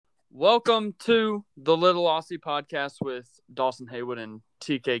Welcome to the Little Aussie podcast with Dawson Haywood and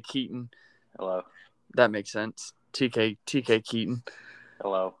TK Keaton. Hello. That makes sense. TK Keaton.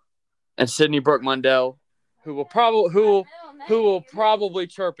 Hello. And Sydney Brooke Mundell, who will probably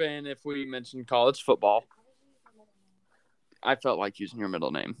chirp in if we mention college football. I felt like using your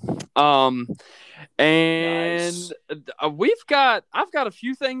middle name. Nice. I've got a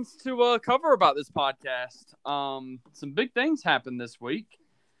few things to cover about this podcast. Some big things happened this week.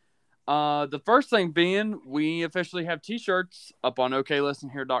 The first thing being, we officially have t-shirts up on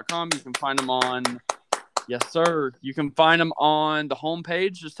oklistenhere.com. You can find them on, yes, sir. You can find them on the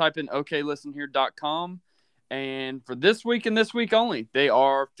homepage. Just type in oklistenhere.com. And for this week and this week only, they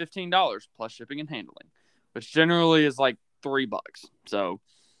are $15 plus shipping and handling, which generally is like $3. So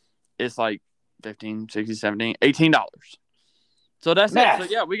it's like 15, 16, 17, $18. So that's Math. it.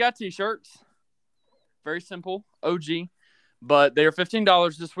 So yeah, we got t-shirts. Very simple. OG. But they are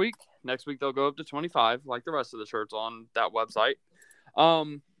 $15 this week. Next week they'll go up to $25, like the rest of the shirts on that website.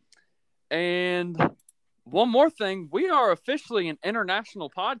 And one more thing, we are officially an international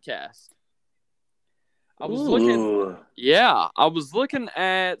podcast. I was looking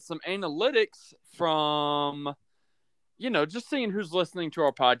at some analytics from, just seeing who's listening to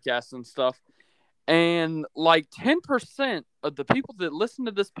our podcast and stuff. And like 10% of the people that listen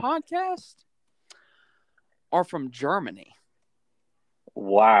to this podcast are from Germany.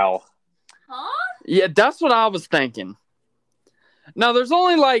 Wow. Huh? Yeah, that's what I was thinking. Now, there's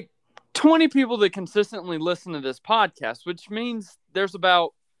only like 20 people that consistently listen to this podcast, which means there's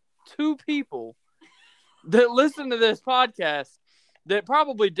about 2 people that listen to this podcast that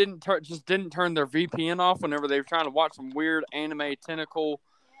probably didn't turn their VPN off whenever they were trying to watch some weird anime tentacle.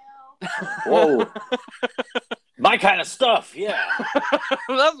 Whoa. My kind of stuff, yeah.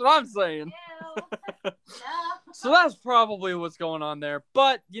 That's what I'm saying. So that's probably what's going on there.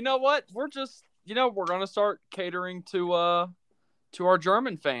 But you know what? We're just, we're going to start catering to our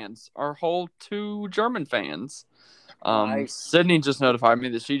German fans, our whole 2 German fans. Nice. Sydney just notified me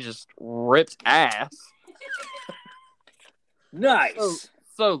that she just ripped ass. Nice.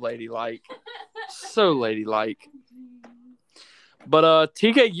 So ladylike. So ladylike. But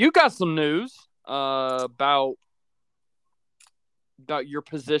TK, you got some news about your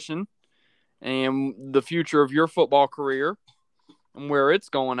position and the future of your football career and where it's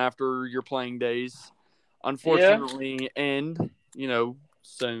going after your playing days, unfortunately, end,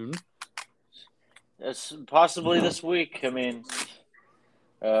 soon. It's possibly this week. I mean,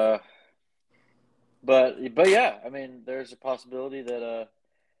 but yeah, I mean, there's a possibility that,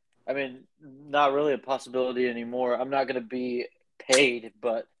 not really a possibility anymore. I'm not going to be paid,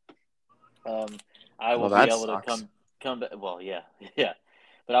 but I will be able sucks. to come back. Well, yeah.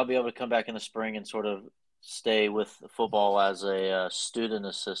 But I'll be able to come back in the spring and sort of stay with football as a student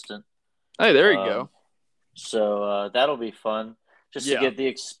assistant. Hey, there you go. So that'll be fun, just to get the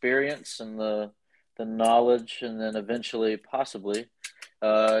experience and the knowledge, and then eventually, possibly,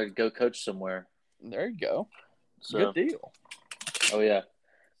 go coach somewhere. There you go. So, good deal. Oh yeah.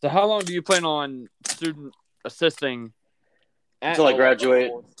 So how long do you plan on student assisting? Until I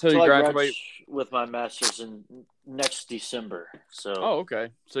graduate. Until you graduate with my master's in next December. So. Oh, okay.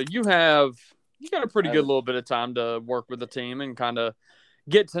 So you got a pretty good little bit of time to work with the team and kind of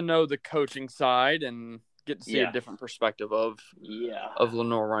get to know the coaching side and get to see a different perspective of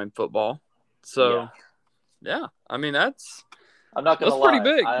Lenore Ryan football. So yeah, I mean I'm not gonna lie. Pretty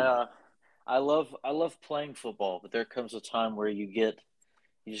big. I love playing football, but there comes a time where you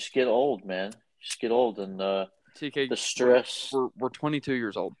just get old, man. You just get old, and TK, the stress. We're 22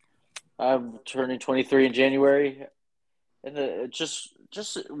 years old. I'm turning 23 in January, and it just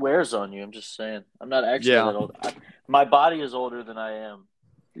wears on you. I'm just saying. I'm not actually that old. My body is older than I am.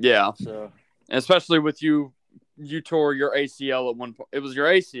 Yeah. So, especially with you tore your ACL at one point. It was your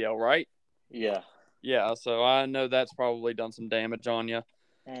ACL, right? Yeah. Yeah. So I know that's probably done some damage on you.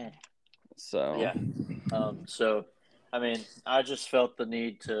 So. Yeah. So, I mean, I just felt the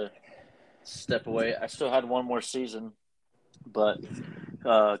need to step away. I still had one more season, but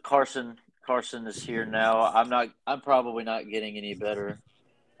Carson is here now. I'm probably not getting any better,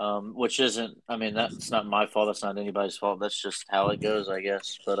 which isn't. I mean, that's not my fault. That's not anybody's fault. That's just how it goes, I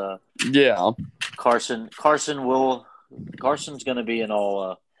guess. But Carson's going to be an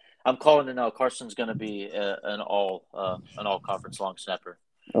all. I'm calling it now. Carson's going to be an all conference long snapper.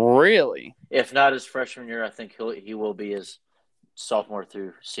 Really? If not his freshman year, I think he will be his sophomore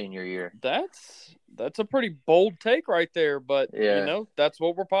through senior year. That's a pretty bold take right there, but yeah. That's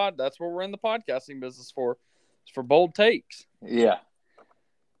what we're in the podcasting business for. It's for bold takes. Yeah.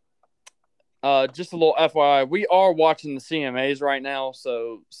 just a little FYI, we are watching the CMAs right now,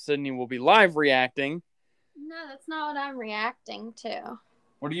 so Sydney will be live reacting. No, that's not what I'm reacting to.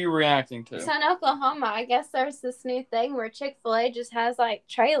 What are you reacting to? So in Oklahoma, I guess there's this new thing where Chick-fil-A just has like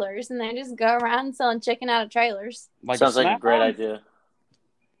trailers, and they just go around selling chicken out of trailers. Sounds like a great idea.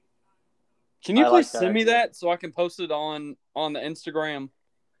 Can you please send me that so I can post it on the Instagram?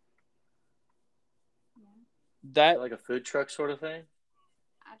 That like a food truck sort of thing?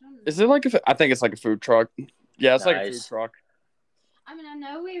 I don't know. Is it like I think it's like a food truck. Yeah, it's like a food truck. I mean, I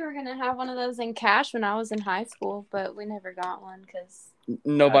know we were gonna have one of those in Cash when I was in high school, but we never got one because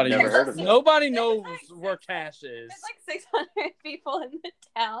nobody knows where Cash is. There's like 600 people in the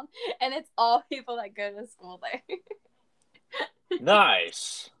town, and it's all people that go to school there.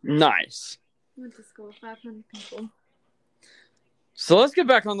 Nice. Went to school with 500 people. So let's get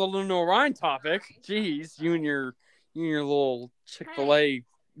back on the Lenore Ryan topic. Jeez, you and your little Chick-fil-A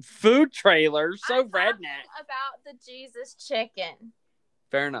food trailer, so redneck. About the Jesus chicken.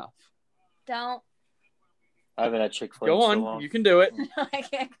 Fair enough. Don't. I haven't had Chick-fil-A. Go on, so long. You can do it. No, I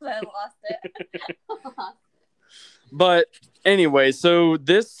can't because I lost it. But anyway, so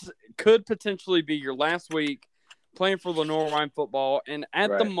this could potentially be your last week playing for Lenore Ryan football, and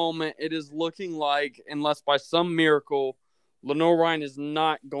at the moment, it is looking like, unless by some miracle, Lenore Ryan is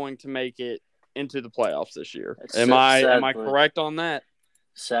not going to make it into the playoffs this year. Am I correct on that?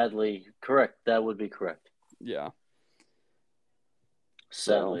 Sadly, correct. That would be correct. Yeah.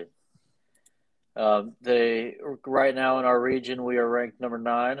 Sadly. They right now in our region, we are ranked number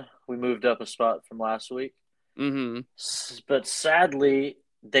 9. We moved up a spot from last week. Mm-hmm. But sadly,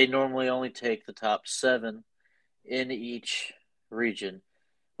 they normally only take the top 7 in each region,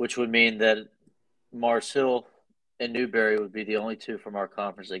 which would mean that Mars Hill and Newberry would be the only 2 from our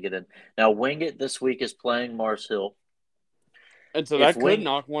conference that get in. Now, Wingate this week is playing Mars Hill. And so that could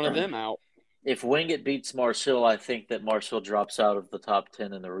knock one of them out. If Wingate beats Mars Hill, I think that Mars Hill drops out of the top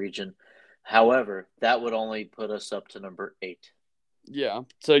 10 in the region. However, that would only put us up to number 8. Yeah.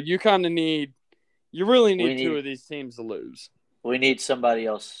 So you really need 2 of these teams to lose. We need somebody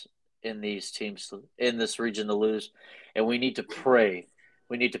else in these teams, in this region to lose. And we need to pray.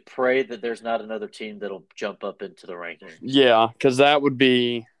 We need to pray that there's not another team that'll jump up into the rankings. Yeah, because that would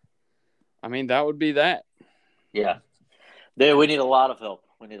be that. Yeah. We need a lot of help.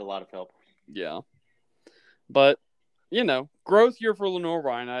 Yeah. But, growth year for Lenore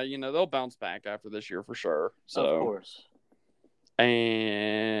Ryan. They'll bounce back after this year for sure. So, of course.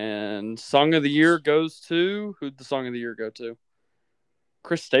 And Song of the Year goes to – who'd the Song of the Year go to?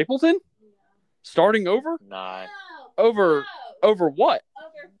 Chris Stapleton? Yeah. Starting over? Nah. Over what?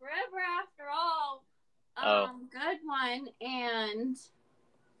 Over Forever After All. Good one. And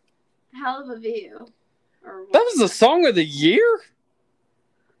Hell of a View. That was the Song of the Year?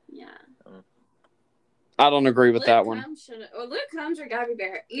 Yeah. I don't agree with that one. Luke Combs or Gabby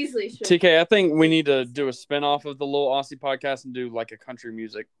Barrett easily should. TK, I think we need to do a spinoff of the Little Aussie podcast and do like a country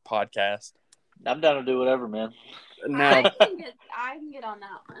music podcast. I'm down to do whatever, man. Now, I can get on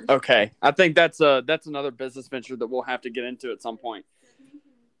that one. Okay. I think that's another business venture that we'll have to get into at some point.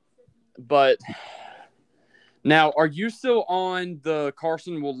 But now, are you still on the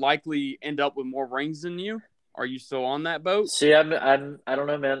Carson will likely end up with more rings than you? Are you still on that boat? See, I don't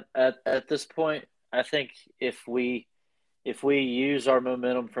know, man. At this point, I think if we use our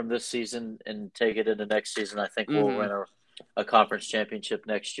momentum from this season and take it into next season, I think we'll win a conference championship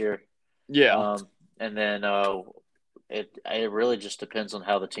next year. Yeah. And then it really just depends on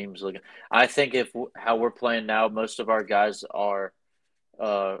how the team's looking. I think how we're playing now, most of our guys are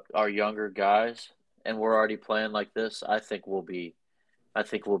younger guys, and we're already playing like this. I think we'll be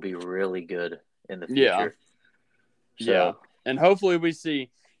really good in the future. Yeah. And hopefully we see,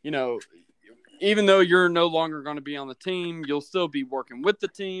 even though you're no longer going to be on the team, you'll still be working with the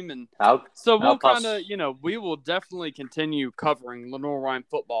team. And so we'll kind of, we will definitely continue covering Lenore Ryan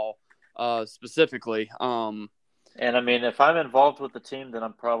football specifically. And I mean, if I'm involved with the team, then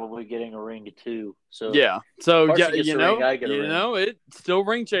I'm probably getting a ring too. So yeah. So yeah, ring. It's still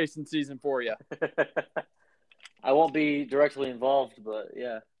ring chasing season for you. I won't be directly involved, but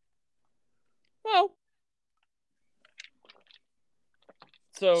yeah. Well,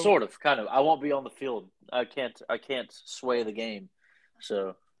 so sort of, kind of. I won't be on the field. I can't sway the game.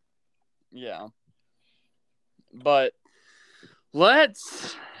 So yeah. But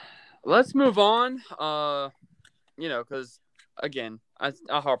let's move on. Because again, I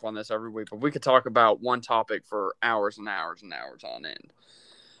harp on this every week, but we could talk about one topic for hours and hours and hours on end.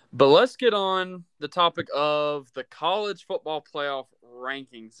 But let's get on the topic of the college football playoff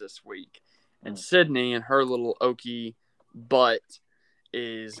rankings this week. And Sydney and her little Okie butt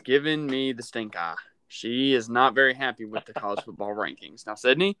is giving me the stink eye. She is not very happy with the college football rankings. Now,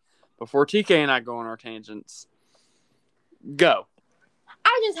 Sydney, before TK and I go on our tangents, go.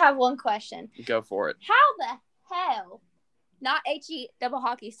 I just have one question. Go for it. How the hell, not H-E double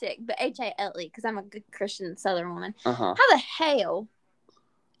hockey stick, but H-A-L-E, because I'm a good Christian Southern woman. Uh-huh. How the hell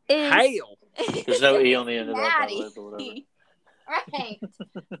is... Hail. There's no E on the end of that. Natty ranked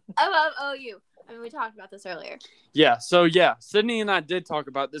above OU? I mean, we talked about this earlier. Yeah, Sydney and I did talk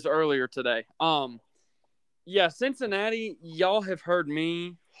about this earlier today. Cincinnati, y'all have heard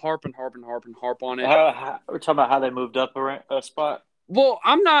me harp on it. We're talking about how they moved up a spot. Well,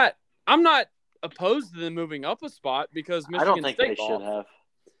 I'm not opposed to them moving up a spot because Michigan I don't think State they should have.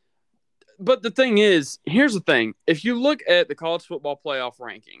 But the thing is, here's the thing. If you look at the college football playoff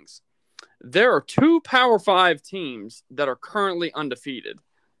rankings, there are 2 Power 5 teams that are currently undefeated.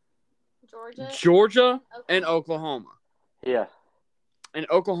 Georgia and Oklahoma. Yeah. And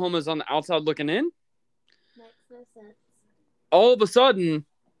Oklahoma's on the outside looking in. Makes no sense. All of a sudden,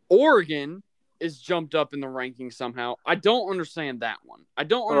 Oregon is jumped up in the rankings somehow. I don't understand that one. I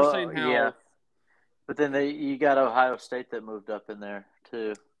don't understand how. Yeah. But then you got Ohio State that moved up in there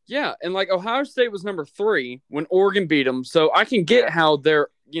too. Yeah, and like Ohio State was number 3 when Oregon beat them, so I can get how they're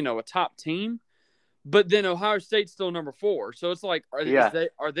a top team. But then Ohio State's still number 4, so it's like,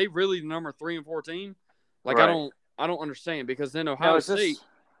 are they really the number 3 and 4 team? Like, right. I don't understand because then Ohio State.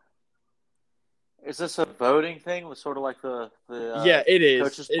 Is this a voting thing? With sort of like the yeah, it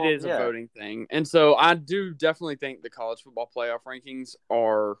is. It is a voting thing, and so I do definitely think the college football playoff rankings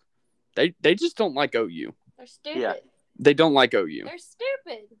are they just don't like OU. They're stupid. Yeah. They don't like OU. They're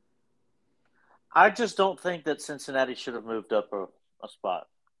stupid. I just don't think that Cincinnati should have moved up a spot.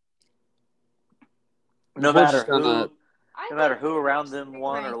 No matter who around them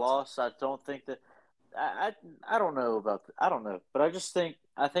won or lost, I don't think that. I don't know about. I don't know, but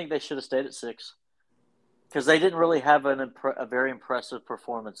I think they should have stayed at 6 because they didn't really have a very impressive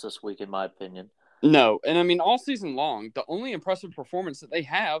performance this week, in my opinion. No, and I mean all season long, the only impressive performance that they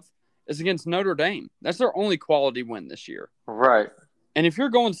have is against Notre Dame. That's their only quality win this year. Right. And if you're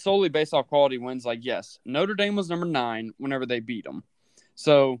going solely based off quality wins, like yes, Notre Dame was number 9 whenever they beat them,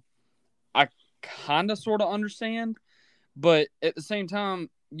 so I kind of sort of understand, but at the same time,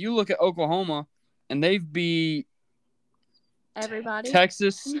 you look at Oklahoma and they've beat everybody.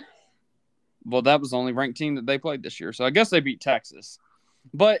 Texas. Well, that was the only ranked team that they played this year, so I guess they beat Texas.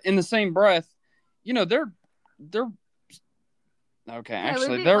 But in the same breath, they're okay. Actually,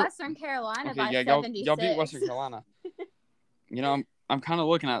 we beat they're Western Carolina by 76. Y'all beat Western Carolina. I'm kind of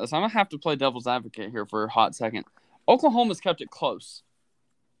looking at this. I'm gonna have to play devil's advocate here for a hot second. Oklahoma's kept it close.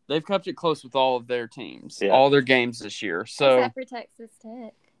 They've kept it close with all of their teams, all their games this year. So except for Texas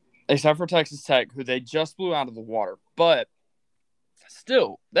Tech. Except for Texas Tech, who they just blew out of the water. But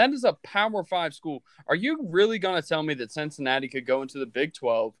still, that is a Power 5 school. Are you really going to tell me that Cincinnati could go into the Big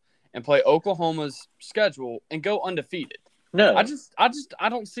 12 and play Oklahoma's schedule and go undefeated? No. I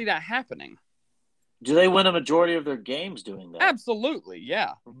don't see that happening. Do they win a majority of their games doing that? Absolutely,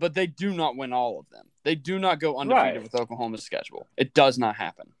 yeah. But they do not win all of them. They do not go undefeated with Oklahoma's schedule. It does not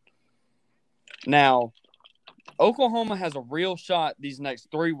happen. Now, Oklahoma has a real shot these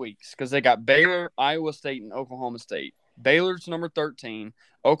next 3 weeks because they got Baylor, Iowa State, and Oklahoma State. Baylor's number 13.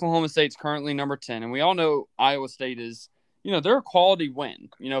 Oklahoma State's currently number 10. And we all know Iowa State is, they're a quality win.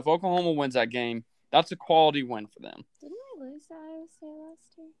 If Oklahoma wins that game, that's a quality win for them. Didn't we lose to Iowa State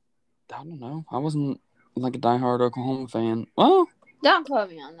last year? I don't know. I wasn't like a diehard Oklahoma fan. Well, don't quote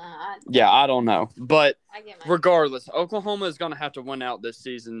me on that. I don't know. But regardless, Oklahoma is going to have to win out this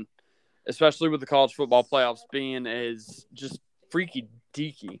season, especially with the college football playoffs being as just freaky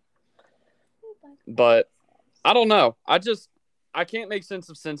deaky. But I don't know. I can't make sense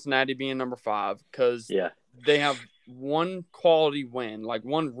of Cincinnati being number 5 because they have one quality win, like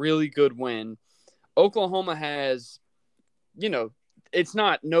one really good win. Oklahoma has, it's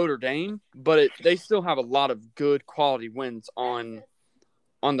not Notre Dame, but they still have a lot of good quality wins on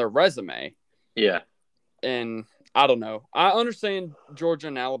their resume. Yeah. And I don't know. I understand Georgia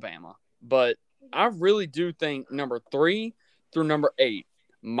and Alabama, but I really do think number 3 through number 8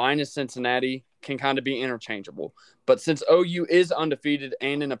 minus Cincinnati can kind of be interchangeable. But since OU is undefeated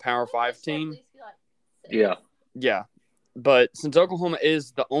and in a Power 5 team. Yeah. Yeah. But since Oklahoma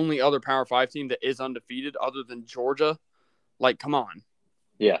is the only other Power 5 team that is undefeated other than Georgia, like, come on.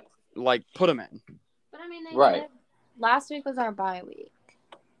 Yeah. Like, put them in. But, I mean, they did. Last week was our bye week.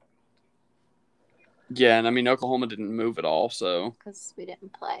 Yeah, and I mean, Oklahoma didn't move at all, so. Because we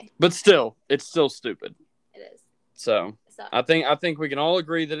didn't play. But still, it's still stupid. It is. So, I think we can all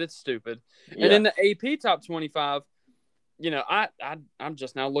agree that it's stupid. Yeah. And in the AP Top 25, I'm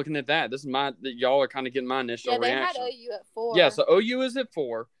just now looking at that. This is y'all are kind of getting my initial reaction. Yeah, they had OU at 4. Yeah, so OU is at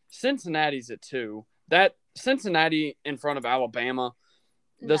 4. Cincinnati's at 2. That Cincinnati in front of Alabama,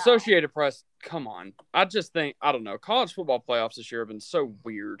 the Associated Press, come on. I just think, I don't know, college football playoffs this year have been so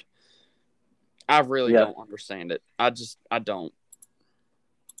weird. I really don't understand it. I don't.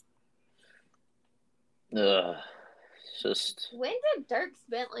 Just. When did Dirk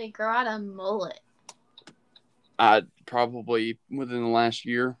Bentley grow out a mullet? Probably within the last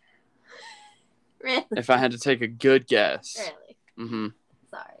year. Really? If I had to take a good guess. Really? Mm-hmm.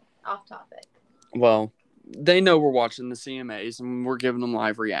 Sorry, off topic. Well, they know we're watching the CMAs and we're giving them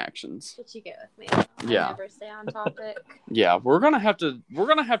live reactions. But you get with me. Yeah. I never stay on topic. Yeah, we're gonna have to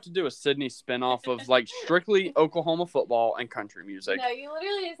do a Sydney spinoff of like strictly Oklahoma football and country music. No, you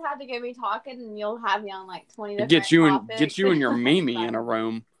literally just have to get me talking and you'll have me on like 20 different topics. Get you and your Mimi in a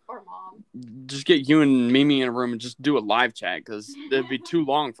room. Or mom. Just get you and Mimi in a room and just do a live chat because it'd be too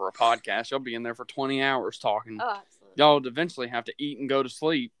long for a podcast. You'll be in there for 20 hours talking. Oh, absolutely. Y'all would eventually have to eat and go to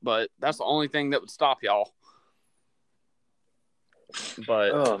sleep, but that's the only thing that would stop y'all.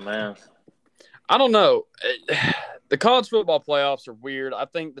 But oh man, I don't know. The college football playoffs are weird. I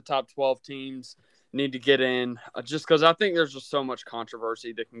think the top 12 teams need to get in just because I think there's just so much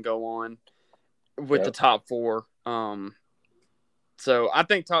controversy that can go on with the top 4. So I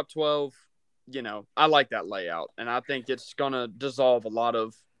think top 12, I like that layout, and I think it's going to dissolve a lot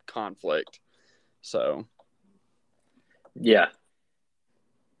of conflict. So, yeah.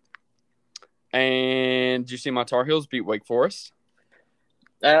 And did you see my Tar Heels beat Wake Forest?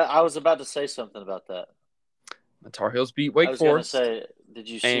 I was about to say something about that. My Tar Heels beat Wake Forest. I was going to say, did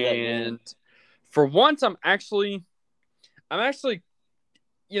you see that game? And for once, I'm actually, I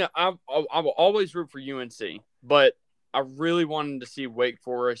will always root for UNC, but I really wanted to see Wake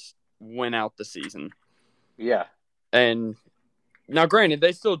Forest win out the season. Yeah. And now, granted,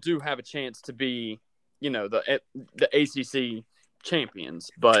 they still do have a chance to be, the ACC champions,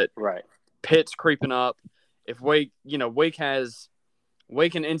 but right. Pitt's creeping up. If Wake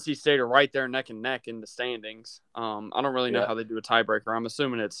and NC State are right there neck and neck in the standings. I don't really know how they do a tiebreaker. I'm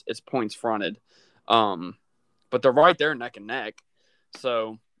assuming it's points fronted. But they're right there neck and neck.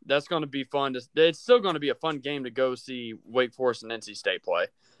 So that's going to be fun. It's still going to be a fun game to go see Wake Forest and NC State play.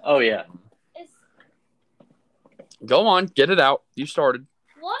 Oh, yeah. Go on. Get it out. You started.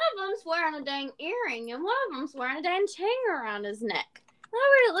 One of them's wearing a dang earring, and one of them's wearing a dang chain around his neck. I'm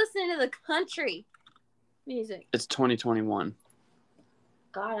already listening to the country music. It's 2021.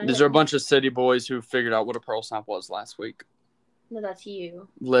 God, Is there a bunch of city boys who figured out what a pearl snap was last week? No, that's you.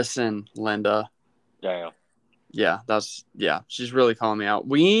 Listen, Linda. Damn. Yeah, she's really calling me out.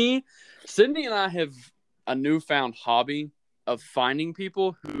 Sydney and I have a newfound hobby of finding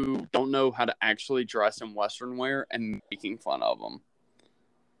people who don't know how to actually dress in Western wear and making fun of them.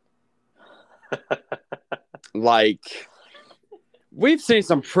 Like, we've seen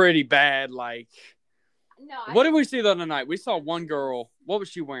some pretty bad, like, what did we see the other night? We saw one girl. What was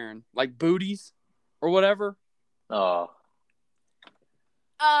she wearing? Like booties or whatever? Oh.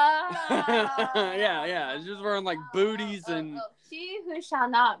 Yeah. She was wearing like booties and. She who shall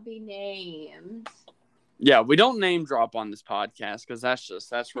not be named. Yeah, we don't name drop on this podcast because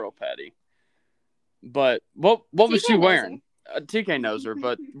that's real petty. But what was she wearing? TK knows her,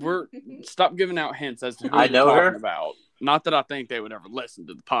 but stop giving out hints as to who I know we're her talking about. Not that I think they would ever listen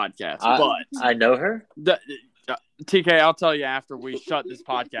to the podcast, but I know her. TK, I'll tell you after we shut this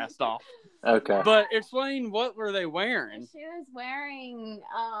podcast off. Okay. But explain, what were they wearing? She was wearing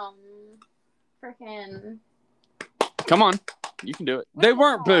freaking. Come on, you can do it. They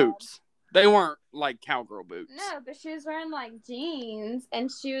weren't boots. They weren't like cowgirl boots. No, but she was wearing like jeans,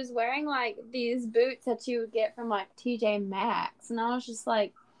 and she was wearing like these boots that you would get from like TJ Maxx, and I was just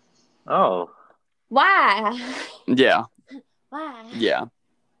like, oh, why? Yeah. Why? Yeah.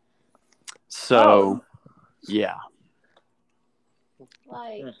 So, yeah.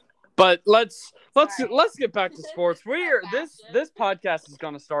 Like. But let's get back to sports. This podcast is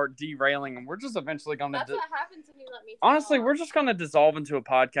going to start derailing, and we're just eventually going to. That's what happens when you let me. Honestly, we're just going to dissolve into a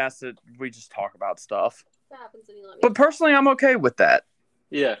podcast that we just talk about stuff. That happens when you let me. But personally, I'm okay with that.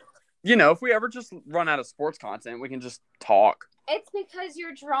 Yeah. If we ever just run out of sports content, we can just talk. It's because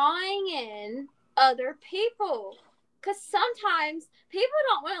you're drawing in other people. Because sometimes people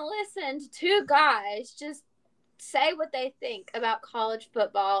don't want to listen to two guys just say what they think about college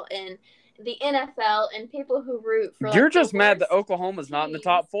football and the NFL and people who root for. You're just mad that Oklahoma's not in the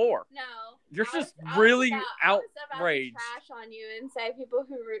top 4. No, you're just really outraged. I was about to trash on you and say people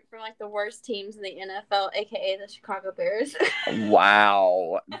who root for like the worst teams in the NFL, aka the Chicago Bears.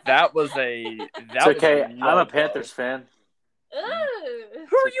 Wow, that was a. It's okay. I'm a Panthers fan. Ooh.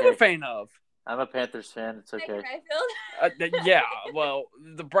 Who are It's you okay. a fan of? I'm a Panthers fan. It's Baker okay. Mayfield. Yeah, well,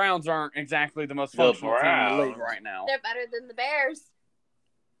 the Browns aren't exactly the most The functional team in the league Browns. right now. They're better than the Bears.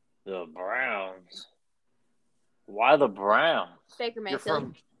 The Browns. Why the Browns? Baker You're Mayfield.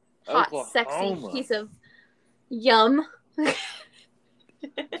 from Hot, sexy Oklahoma. piece of yum.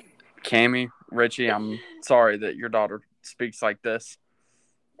 Cammy, Richie, I'm sorry that your daughter speaks like this.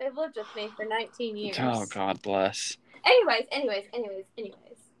 They've lived with me for 19 years. Oh, God bless. Anyways.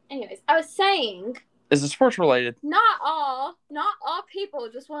 I was saying, Is it sports related? not all people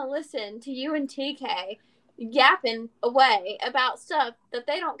just want to listen to you and TK yapping away about stuff that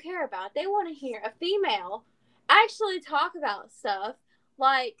they don't care about. They want to hear a female actually talk about stuff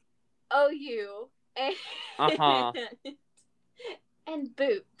like OU and, and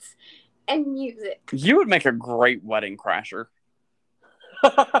boots and music. You would make a great wedding crasher.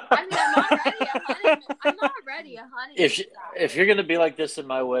 I mean, I'm already a honey. If you're gonna be like this in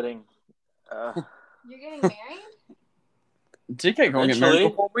my wedding, you're getting married? TK gonna get married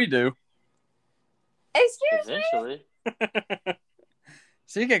before we do. Excuse eventually.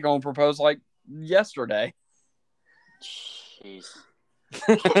 TK gonna propose like yesterday. Jeez.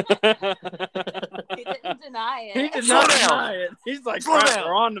 He didn't deny it. He did not deny it. He's like, slow down.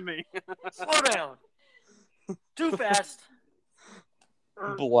 They're on to me. Slow down. Too fast.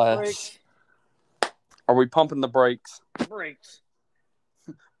 Bless. Brakes. Are we pumping the brakes? Brakes.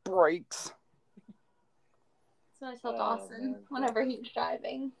 Brakes. That's what I tell Dawson whenever he's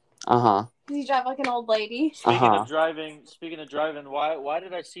driving. Uh-huh. He drive like an old lady. Speaking of driving, why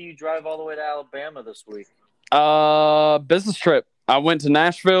did I see you drive all the way to Alabama this week? Business trip. I went to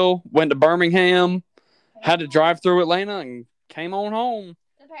Nashville, went to Birmingham, had to drive through Atlanta, and came on home.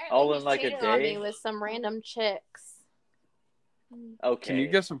 Apparently All in he's like a cheating on day? me with some random chicks. Okay. Can you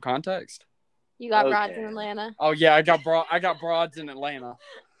give some context? You got Okay. broads in Atlanta. Oh yeah, I got broads in Atlanta.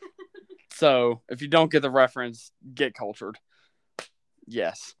 So if you don't get the reference, get cultured.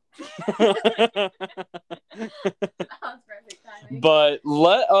 Yes. That was perfect timing. But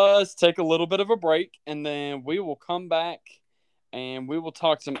let us take a little bit of a break, and then we will come back and we will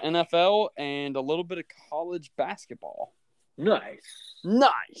talk some NFL and a little bit of college basketball. Nice.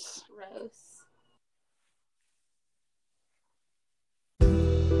 Gross.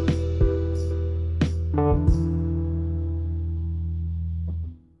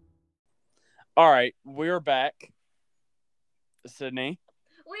 All right, we're back. Sydney?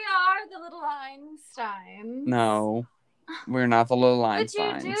 We are the little Einsteins. No, we're not the little Would you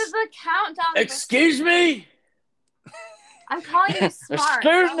Einsteins. do the countdown? Excuse me? I'm calling you smart.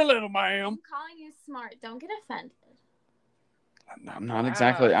 Excuse me, little ma'am. I'm calling you smart. Don't get offended. I'm not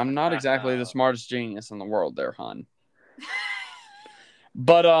exactly the smartest genius in the world there, hon.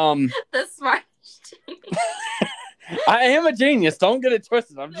 But The smart. I am a genius. Don't get it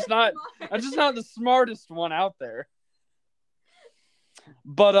twisted. I'm just not the smartest one out there.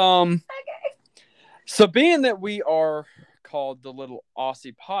 But Okay. so being that we are called the Little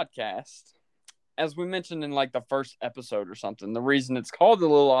Aussie Podcast, as we mentioned in like the first episode or something, the reason it's called the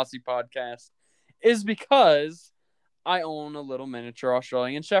Little Aussie Podcast is because I own a little miniature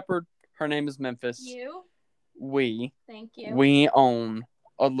Australian Shepherd. Her name is Memphis. You? Thank you. We own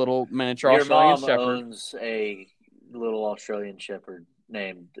a little miniature Your Australian mom Shepherd. owns a little Australian Shepherd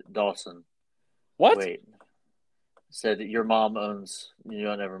named Dawson. What? Wait. Said that your mom owns.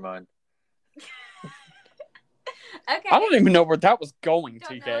 Never mind. Okay. I don't even know where that was going,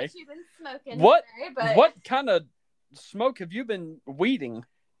 Don't TK. know what you've been smoking. What? Today, but... What kind of smoke have you been weeding?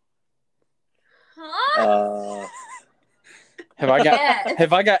 Huh? Have I got Yes.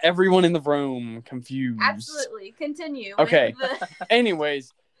 Have I got everyone in the room confused? Absolutely. Continue. Okay. with the-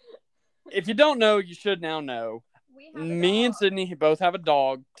 Anyways, if you don't know, you should now know. We have a Me and dog. Sydney both have a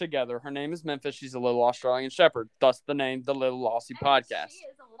dog together. Her name is Memphis. She's a little Australian Shepherd. Thus the name, the Little Aussie And Podcast. She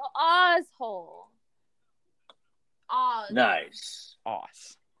is a little Ozhole. Oz. Nice.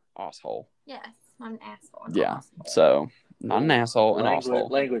 Asshole. Yes, I'm an asshole. Yeah. So not an asshole, an asshole.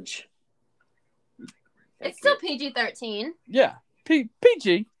 Language. It's still PG-13. Yeah.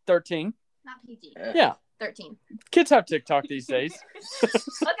 PG-13. Not PG. Yeah. 13. Kids have TikTok these days.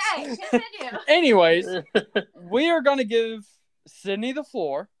 Okay, continue. Anyways, we are going to give Sydney the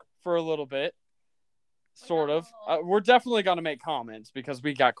floor for a little bit. Sort of. We're definitely going to make comments because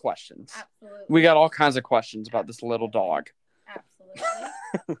we got questions. Absolutely. We got all kinds of questions about this little dog.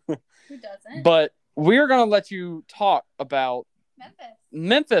 Absolutely. Who doesn't? But we're going to let you talk about Memphis.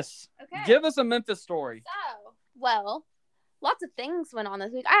 Memphis. Okay. Give us a Memphis story. So, well, lots of things went on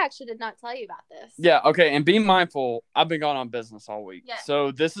this week. I actually did not tell you about this. Yeah, okay, and be mindful, I've been gone on business all week. Yes.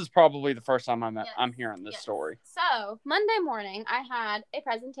 So this is probably the first time I'm Yes. hearing this Yes. story. So, Monday morning, I had a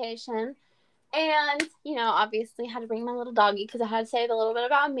presentation, and, obviously had to bring my little doggy because I had to say a little bit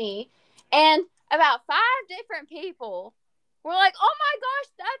about me. And about 5 different people were like, oh my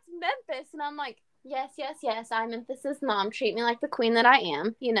gosh, that's Memphis. And I'm like, yes, I'm Memphis's mom. Treat me like the queen that I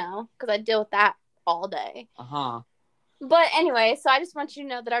am, because I deal with that all day. Uh-huh. But anyway, so I just want you to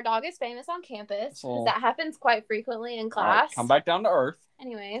know that our dog is famous on campus. So, that happens quite frequently in class. All right, come back down to earth.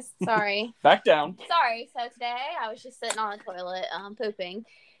 Anyways, sorry. Back down. Sorry. So today I was just sitting on the toilet pooping.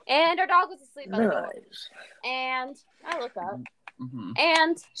 And our dog was asleep by the door. And I look up. Mm-hmm.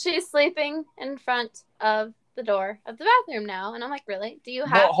 And she's sleeping in front of the door of the bathroom now. And I'm like, really? Do you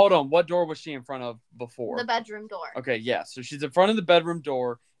have... Well, hold on. What door was she in front of before? The bedroom door. Okay, yeah. So she's in front of the bedroom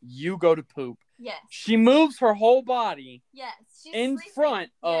door. You go to poop. Yes. She moves her whole body Yes. She's in sleeping. front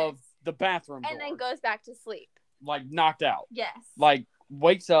of the bathroom door. And then goes back to sleep. Like, knocked out. Yes. Like,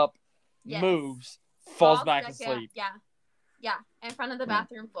 wakes up, Yes. moves, falls back asleep. Yeah. Yeah. In front of the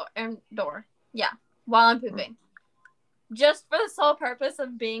bathroom floor and door. Yeah. While I'm pooping. Just for the sole purpose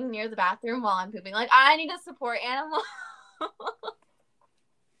of being near the bathroom while I'm pooping. Like, I need a support animal. And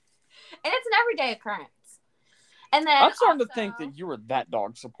it's an everyday occurrence. And then I'm starting to think that you were that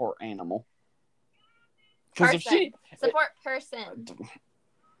dog support animal. Because if she... Support person.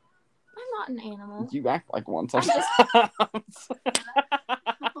 I'm not an animal. You act like one I'm sometimes. That was a good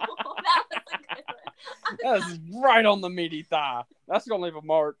one. That is right on the meaty thigh. That's going to leave a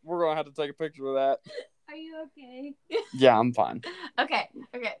mark. We're going to have to take a picture of that. Are you okay? Yeah, I'm fine. Okay.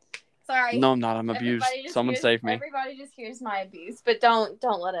 Sorry. No, I'm not. I'm abused. Someone save me. Everybody just hears my abuse, but don't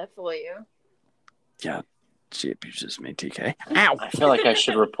let it fool you. Yeah, she abuses me, TK. Ow! I feel like I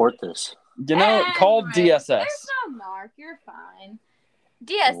should report this. Call DSS. There's no mark. You're fine.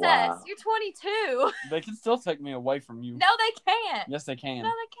 DSS, Wow. You're 22. They can still take me away from you. No, they can't. Yes, they can. No,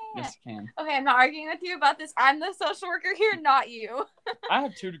 they can't. Yes, they can. Okay, I'm not arguing with you about this. I'm the social worker here, not you. I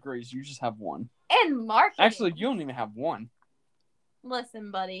have 2 degrees. You just have 1. And marketing. Actually, you don't even have 1.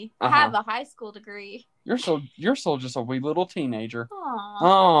 Listen, buddy. Uh-huh. I have a high school degree. You're still just a wee little teenager. Aww.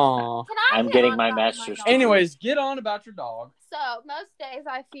 Aww. I'm getting my master's degree. Anyways, get on about your dog. So most days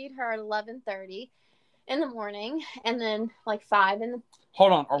I feed her at 11:30 in the morning, and then like 5 in the.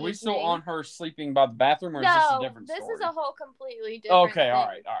 Hold on. Are we still on her sleeping by the bathroom, or is this a different story? No, this is a whole completely different Okay, thing. all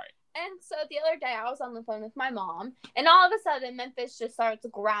right. And so the other day I was on the phone with my mom, and all of a sudden Memphis just starts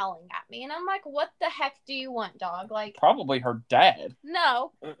growling at me, and I'm like, "What the heck do you want, dog?" Like, Probably her dad.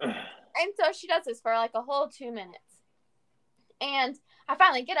 no. And so she does this for like a whole 2 minutes, and I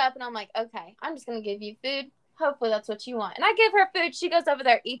finally get up and I'm like, "Okay, I'm just gonna give you food. Hopefully that's what you want." And I give her food. She goes over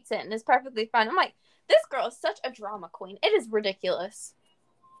there, eats it, and is perfectly fine. I'm like, this girl is such a drama queen. It is ridiculous.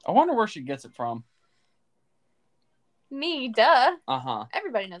 I wonder where she gets it from. Me, duh. Uh-huh.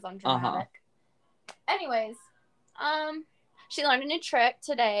 Everybody knows I'm dramatic. Anyways, she learned a new trick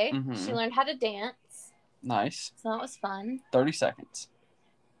today. Mhm. She learned how to dance. Nice. So that was fun. 30 seconds.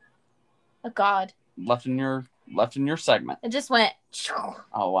 Oh God. Left in your segment. It just went.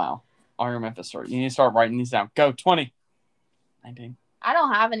 Oh wow. All your Memphis story. You need to start writing these down. Go. 20. 19. I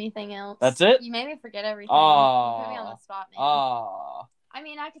don't have anything else. That's it? You made me forget everything. Oh. You put me on the spot, man. Ah. I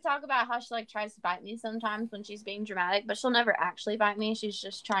mean, I could talk about how she like tries to bite me sometimes when she's being dramatic, but she'll never actually bite me. She's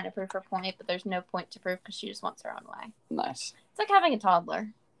just trying to prove her point, but there's no point to prove because she just wants her own way. Nice. It's like having a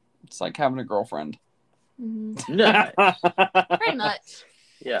toddler. It's like having a girlfriend. Mm-hmm. Nice. Pretty much.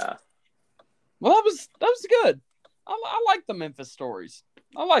 Yeah. Well, that was good. I like the Memphis stories.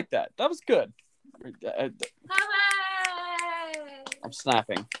 I like that. That was good. Hooray! I'm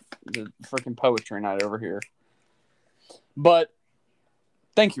snapping. The freaking poetry night over here. But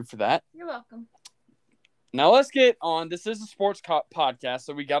thank you for that. You're welcome. Now let's get on. This is a sports podcast,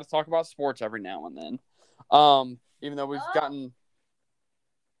 so we got to talk about sports every now and then. Even though we've gotten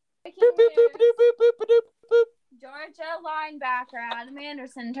boop, boop, boop, boop, boop, boop, boop, boop. Georgia linebacker Adam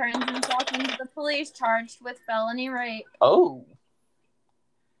Anderson turns himself into the police charged with felony rape. Oh,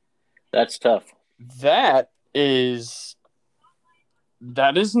 That's tough. that is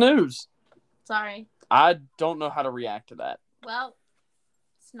news. Sorry. I don't know how to react to that. Well,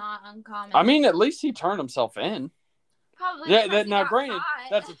 it's not uncommon. I mean, at least he turned himself in. Probably. Yeah, because he now got granted, caught.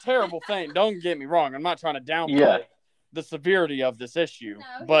 that's a terrible thing. Don't get me wrong. I'm not trying to downplay Yeah. the severity of this issue,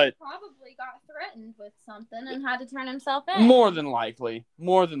 No, but he probably got threatened with something and had to turn himself in. more than likely.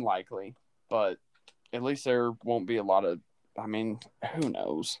 But at least there won't be a lot of. I mean, who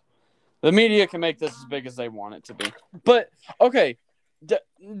knows? The media can make this as big as they want it to be. But okay,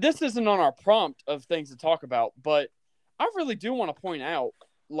 this isn't on our prompt of things to talk about, but I really do want to point out,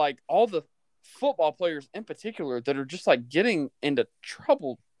 like, all the football players in particular that are just, like, getting into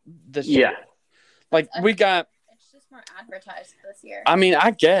trouble this year. Like, we got... It's just more advertised this year. I mean,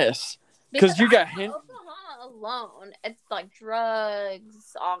 I guess. Because you got... Oklahoma alone, it's, like,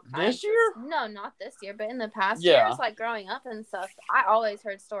 drugs, all kinds. This year? No, not this year, but in the past years, like, growing up and stuff, I always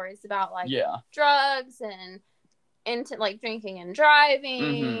heard stories about, like, drugs and... into like drinking and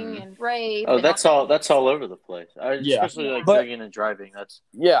driving and rape. Oh, that's all over the place. Especially like drinking and driving. That's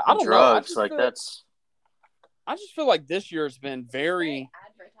I don't drugs. know. I just feel like this year has been very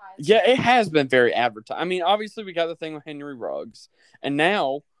advertised. Yeah, it has been very advertised. I mean, obviously we got the thing with Henry Ruggs, and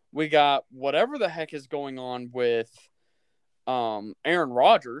now we got whatever the heck is going on with Aaron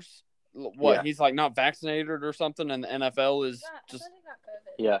Rodgers. He's like not vaccinated or something, and the NFL is just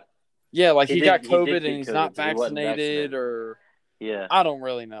Yeah, like he got COVID and he's not vaccinated or I don't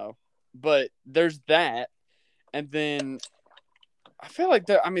really know. But there's that. And then I feel like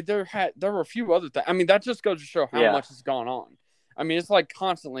there were a few other things. I mean, that just goes to show how much has gone on. I mean, it's like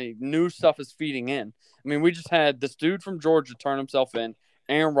constantly new stuff is feeding in. I mean, we just had this dude from Georgia turn himself in,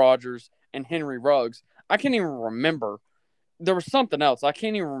 Aaron Rodgers and Henry Ruggs. I can't even remember. There was something else. I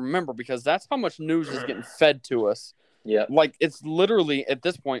can't even remember because that's how much news is getting fed to us. Yeah, like it's literally at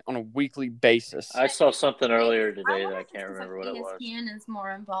this point on a weekly basis. I saw something earlier today that I can't remember what it was. ESPN is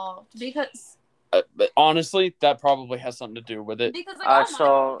more involved because but honestly, that probably has something to do with it. Because like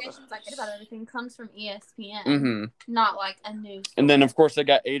all my information I get about everything comes from ESPN, not like a news. And then of course they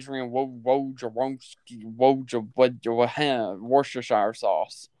got Adrian Worcestershire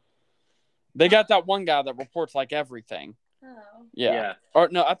sauce. They got that one guy that reports like everything. Oh. Yeah. Or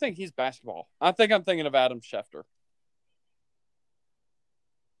no, I think he's basketball. I think I'm thinking of Adam Schefter.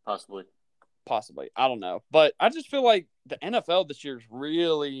 Possibly. I don't know. But I just feel like the NFL this year is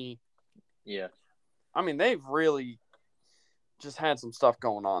really... Yeah. I mean, they've really just had some stuff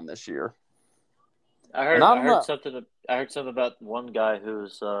going on this year. I heard something about one guy who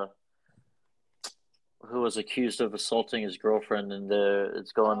was accused of assaulting his girlfriend, and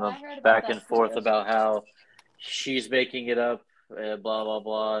it's going back and forth about how she's making it up, blah, blah,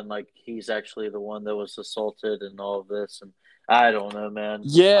 blah, and like he's actually the one that was assaulted and all of this, and I don't know, man.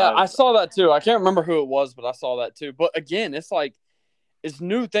 Yeah, I saw that too. I can't remember who it was, but I saw that too. But again, it's like,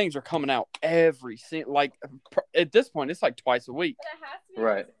 new things are coming out like at this point, it's like twice a week. But it has to be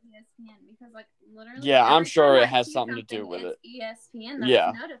right. ESPN because like literally. Yeah, I'm sure it has something to do with it. ESPN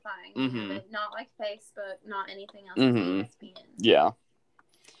that's notifying it, not like Facebook, not anything else. ESPN. Yeah.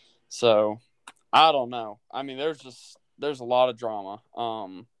 So, I don't know. I mean, there's a lot of drama.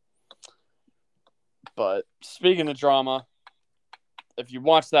 But speaking of drama. If you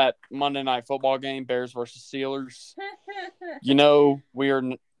watch that Monday Night Football game, Bears versus Steelers, we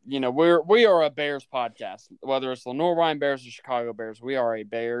are a Bears podcast. Whether it's Lenore Ryan Bears or Chicago Bears, we are a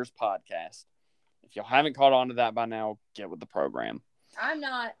Bears podcast. If you haven't caught on to that by now, get with the program. I'm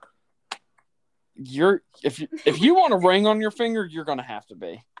not. If you want a ring on your finger, you're gonna have to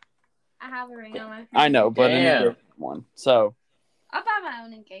be. I have a ring on my finger. I know, but another one. So I'll buy my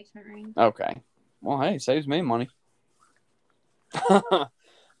own engagement ring. Okay. Well, hey, saves me money.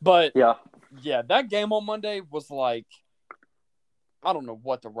 But yeah, that game on Monday was like, I don't know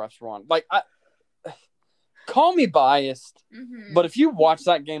what the refs were on. Like, call me biased, but if you watch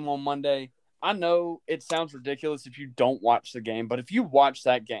that game on Monday, I know it sounds ridiculous if you don't watch the game, but if you watch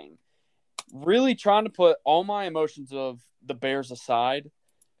that game, really trying to put all my emotions of the Bears aside,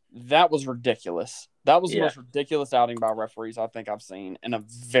 that was ridiculous. That was the most ridiculous outing by referees I think I've seen in a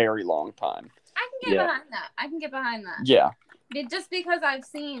very long time. I can get behind that. Yeah. Just because I've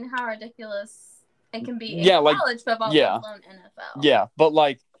seen how ridiculous it can be in college football, let alone NFL. Yeah, but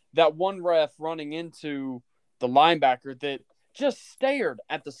like that one ref running into the linebacker that just stared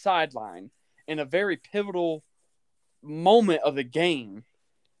at the sideline in a very pivotal moment of the game.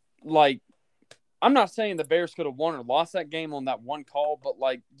 Like, I'm not saying the Bears could have won or lost that game on that one call, but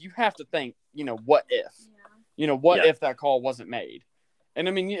like you have to think, what if? Yeah. If that call wasn't made? And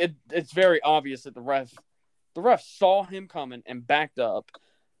I mean, it's very obvious that the ref saw him coming and backed up.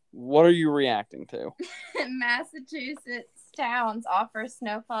 What are you reacting to? Massachusetts towns offer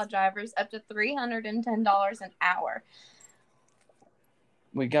snowplow drivers up to $310 an hour.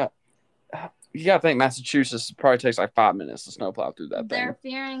 You got to think Massachusetts probably takes like 5 minutes to snowplow through that thing. They're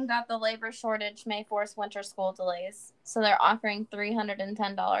fearing that the labor shortage may force winter school delays, so they're offering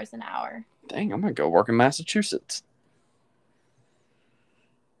 $310 an hour. Dang, I'm going to go work in Massachusetts.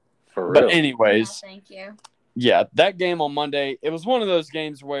 For real. But anyways. Yeah, thank you. Yeah, that game on Monday, it was one of those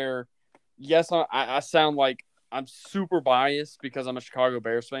games where, yes, I sound like I'm super biased because I'm a Chicago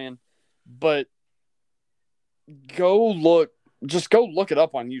Bears fan, but Just go look it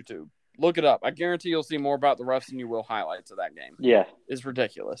up on YouTube. Look it up. I guarantee you'll see more about the refs than you will highlights of that game. Yeah. It's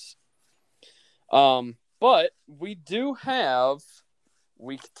ridiculous. But we do have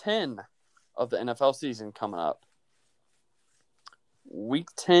week 10 of the NFL season coming up. Week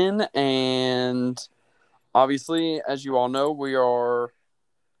 10, and obviously, as you all know, we are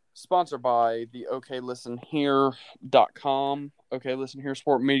sponsored by the OKListenHere.com. Okay, Listen Here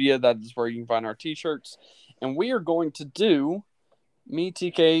Sport Media. That is where you can find our t-shirts. And we are going to do, me,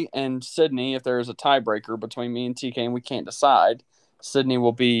 TK, and Sydney, if there is a tiebreaker between me and TK and we can't decide, Sydney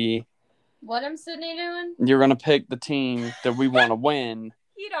will be... What am Sydney doing? You're going to pick the team that we want to win.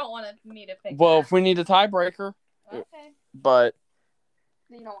 You don't want me to pick Well, that. if we need a tiebreaker. Okay. But...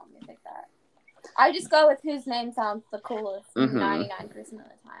 You don't want me to pick that. I just go with whose name sounds the coolest 99% of the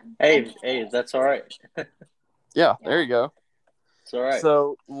time. Hey, that's all right. Yeah, there you go. It's all right.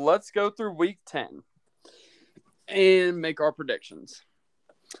 So let's go through week 10 and make our predictions.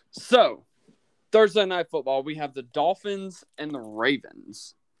 So Thursday Night Football, we have the Dolphins and the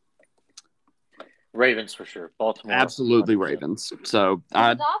Ravens. Ravens for sure. Baltimore. Absolutely 100%. Ravens. So the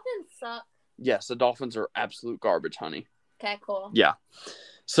Dolphins suck. Yes, the Dolphins are absolute garbage, honey. Okay, cool. Yeah.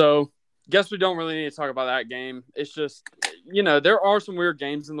 So guess we don't really need to talk about that game. It's just, there are some weird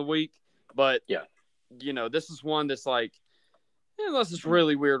games in the week, but yeah, this is one that's like, unless it's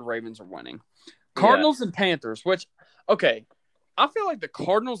really weird, Ravens are winning. Cardinals and Panthers, which, okay, I feel like the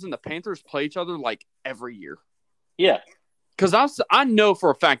Cardinals and the Panthers play each other like every year. Yeah. Because I know for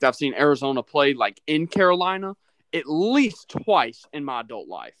a fact I've seen Arizona play like in Carolina at least twice in my adult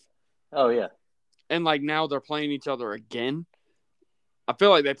life. Oh, yeah. And like now they're playing each other again. I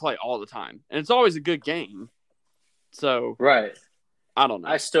feel like they play all the time. And it's always a good game. So right. I don't know.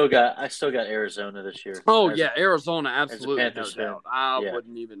 I still got Arizona this year. Oh yeah, Arizona absolutely. No doubt. I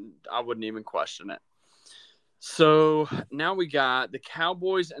wouldn't even question it. So now we got the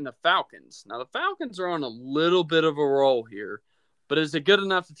Cowboys and the Falcons. Now the Falcons are on a little bit of a roll here, but is it good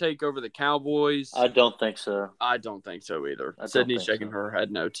enough to take over the Cowboys? I don't think so. I don't think so either. Sydney's shaking her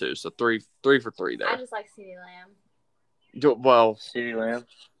head no too. So three for three there. I just like CeeDee Lamb. Well, CeeDee Lamb.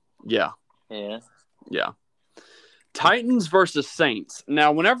 Yeah. Yeah. Yeah. Titans versus Saints.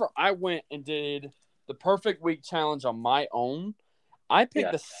 Now, whenever I went and did the perfect week challenge on my own, I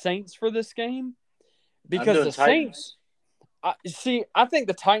picked the Saints for this game because the Saints. I think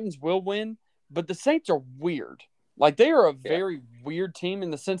the Titans will win, but the Saints are weird. Like they are a very weird team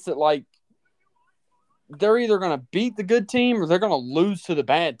in the sense that like they're either going to beat the good team or they're going to lose to the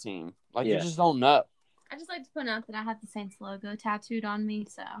bad team. Like you just don't know. I just like to point out that I have the Saints logo tattooed on me.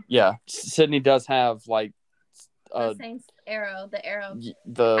 So yeah, Sydney does have like. The Saints arrow, the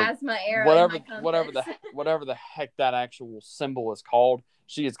as my arrow, whatever the heck that actual symbol is called,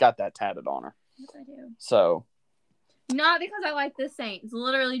 she has got that tatted on her. Yes, I do. So, not because I like the Saints,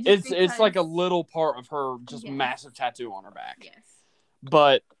 literally. Just it's like a little part of her, just massive tattoo on her back. Yes.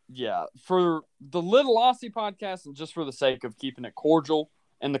 But yeah, for the Little Aussie podcast, and just for the sake of keeping it cordial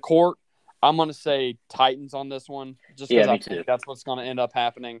in the court, I'm gonna say Titans on this one, just because I think that's what's gonna end up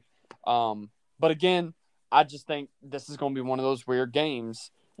happening. But again. I just think this is going to be one of those weird games.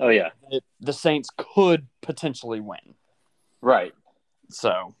 Oh, yeah. That the Saints could potentially win. Right.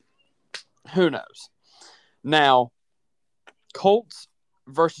 So, who knows? Now, Colts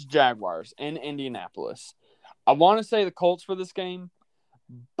versus Jaguars in Indianapolis. I want to say the Colts for this game,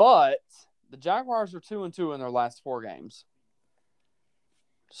 but the Jaguars are 2-2 in their last 4 games.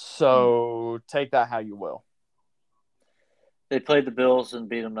 So, take that how you will. They played the Bills and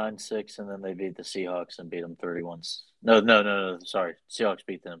beat them 9-6, and then they beat the Seahawks and beat them 31. No. Sorry. Seahawks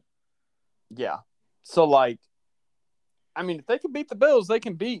beat them. Yeah. So, like, I mean, if they can beat the Bills, they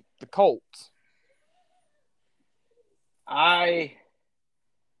can beat the Colts. I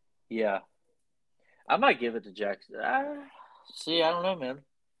might give it to Jackson. I don't know, man.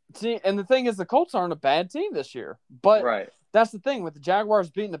 See, and the thing is, the Colts aren't a bad team this year. But that's the thing. With the Jaguars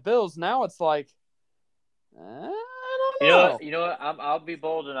beating the Bills, now it's like, You know what? I'll be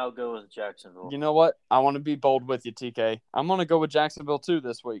bold and I'll go with Jacksonville. You know what? I want to be bold with you, TK. I'm going to go with Jacksonville too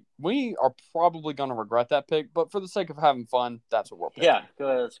this week. We are probably going to regret that pick, but for the sake of having fun, that's what we're picking. Yeah, go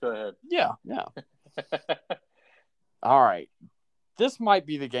ahead. Let's go ahead. Yeah. All right. This might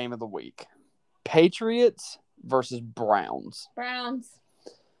be the game of the week. Patriots versus Browns.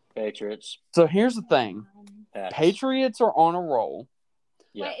 Patriots. So here's the thing. Pats. Patriots are on a roll.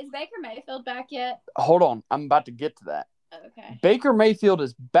 Yeah. Wait, is Baker Mayfield back yet? Hold on. I'm about to get to that. Okay. Baker Mayfield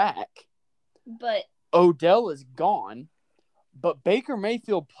is back. But Odell is gone. But Baker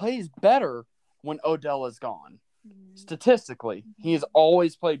Mayfield plays better when Odell is gone. Statistically, he has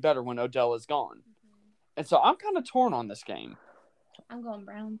always played better when Odell is gone. And so I'm kind of torn on this game. I'm going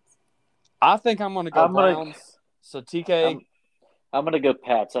Browns. I think I'm going to go Browns. So, TK. I'm going to go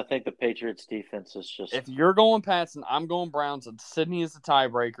Pats. I think the Patriots defense is just... If you're going Pats and I'm going Browns and Sydney is the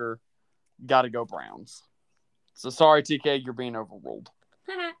tiebreaker, got to go Browns. So, sorry, TK, you're being overruled.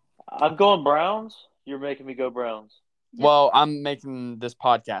 I'm going Browns? You're making me go Browns. Yep. Well, I'm making this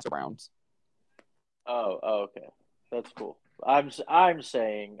podcast Browns. Oh, okay. That's cool. I'm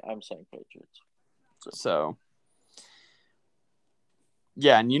saying Patriots. So,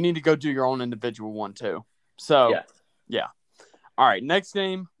 yeah, and you need to go do your own individual one too. So, yeah. All right, next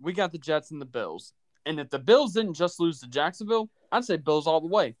game, we got the Jets and the Bills. And if the Bills didn't just lose to Jacksonville, I'd say Bills all the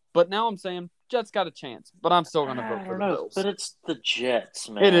way. But now I'm saying Jets got a chance, but I'm still going to vote for the Bills. But it's the Jets,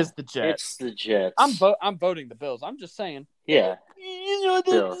 man. It is the Jets. It's the Jets. I'm voting the Bills. I'm just saying. Yeah. There's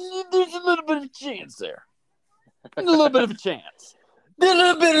a little bit of a chance there. A little bit of a chance. A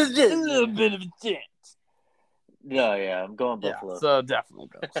little bit of a chance. No, yeah, I'm going Buffalo. Yeah, so definitely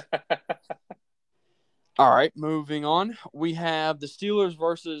Bills. All right, moving on. We have the Steelers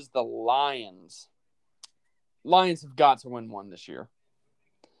versus the Lions. Lions have got to win one this year.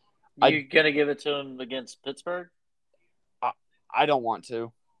 You going to give it to them against Pittsburgh? I don't want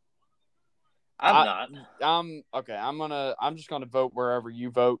to. I'm not. Okay. I'm just gonna vote wherever you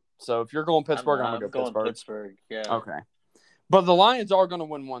vote. So if you're going Pittsburgh, I'm gonna go Pittsburgh. Yeah. Okay. But the Lions are gonna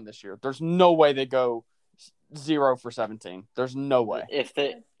win one this year. There's no way they go 0 for 17. There's no way. If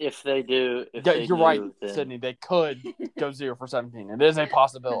they do, you're right, then... Sydney. They could go 0 for 17. It is a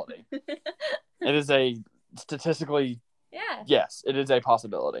possibility. It is a statistically. Yeah. Yes, it is a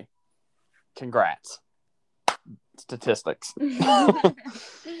possibility. Congrats. Statistics.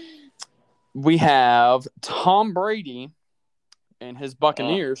 We have Tom Brady and his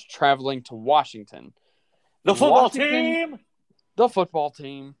Buccaneers traveling to Washington. The football team! The football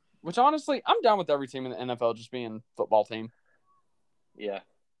team. Which, honestly, I'm down with every team in the NFL just being football team. Yeah.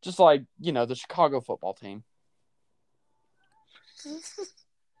 Just like, the Chicago football team.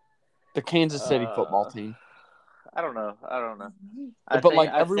 The Kansas City football team. I don't know.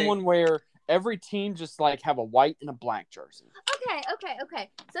 Where every team just, have a white and a black jersey. Okay.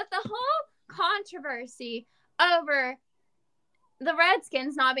 So the whole controversy over the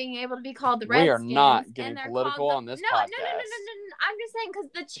Redskins not being able to be called the Redskins. We are not getting political on this podcast. No. I'm just saying because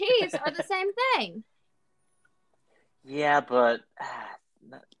the Chiefs are the same thing. Yeah, but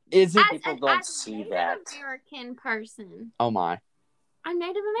people don't see that. As a Native American person. Oh my. I'm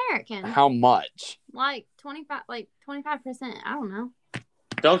Native American. How much? 25%. I don't know.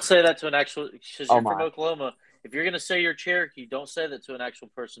 Don't say that to an actual. Because you're from Oklahoma. If you're gonna say you're Cherokee, don't say that to an actual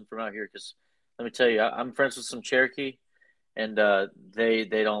person from out here. Because let me tell you, I'm friends with some Cherokee, and they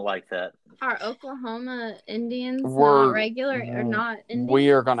don't like that. Are Oklahoma Indians not regular or not Indians?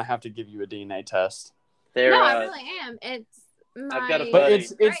 We are gonna have to give you a DNA test. I really am. It's my. I've got a buddy.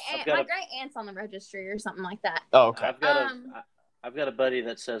 My great aunt's on the registry or something like that. Oh, okay. I've got a buddy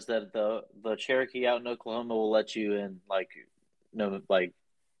that says that the Cherokee out in Oklahoma will let you in,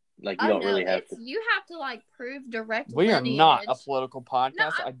 you don't really have to. You have to prove direct. We lineage. are not a political podcast. No,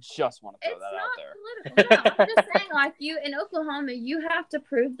 I just want to throw that out there. It's not political. No, I'm just saying, you in Oklahoma, you have to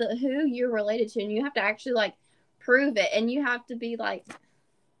prove who you're related to, and you have to actually prove it, and you have to be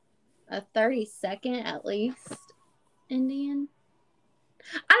a 32nd at least Indian.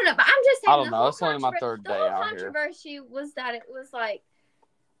 I don't know, but I'm just saying. I don't know. It's only my third day out here. The whole controversy was that it was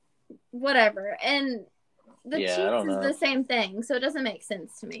whatever, and. The Chiefs is the same thing, so it doesn't make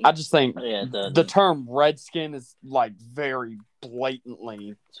sense to me. I just think the term Redskin is very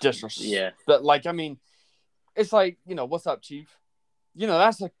blatantly disrespectful. Yeah. But it's what's up, Chief?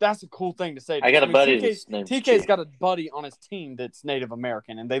 That's a cool thing to say. I got a buddy that's named TK's Chief. got a buddy on his team that's Native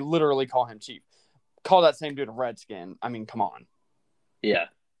American, and they literally call him Chief. Call that same dude a Redskin. I mean, come on. Yeah.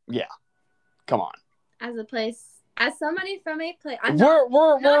 Yeah. Come on. As somebody from a place, we're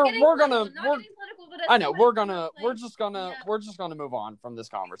just gonna move on from this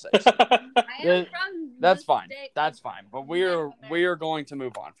conversation. That's fine. That's fine. But we are going to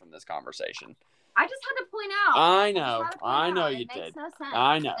move on from this conversation. I just had to point out. I know you did. No sense.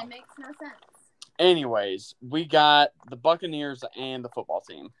 I know. It makes no sense. Anyways, we got the Buccaneers and the football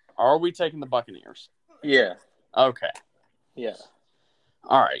team. Are we taking the Buccaneers? Yeah. Okay. Yeah.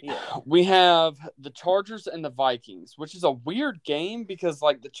 All right. Yeah. We have the Chargers and the Vikings, which is a weird game because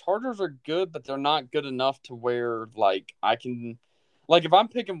the Chargers are good, but they're not good enough to where I can if I'm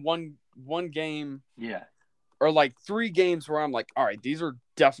picking one game, or 3 games where I'm all right, these are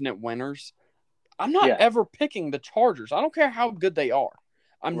definite winners. I'm not ever picking the Chargers. I don't care how good they are.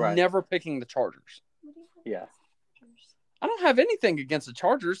 I'm never picking the Chargers. Yeah. I don't have anything against the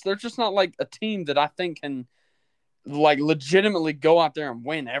Chargers. They're just not like a team that I think can like legitimately go out there and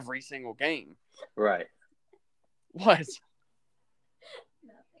win every single game. Right. What? Nothing.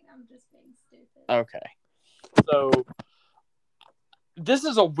 I'm just being stupid. Okay. So this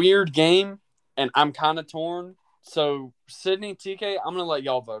is a weird game, and I'm kind of torn. So Sydney, TK, I'm gonna let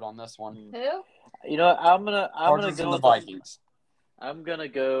y'all vote on this one. Who? You know what? I'm gonna Chargers go and the with Vikings. I'm gonna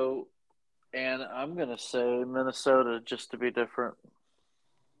go, and I'm gonna say Minnesota just to be different.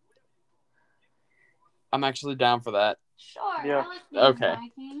 I'm actually down for that. Sure. Yeah. I like the Okay.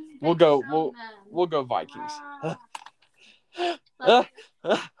 Vikings. We'll Big go. strong men. We'll go Vikings. Like,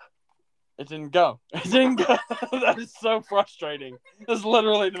 It didn't go. It didn't go. That is so frustrating. That's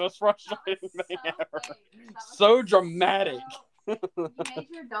literally the most frustrating thing ever. So dramatic. You made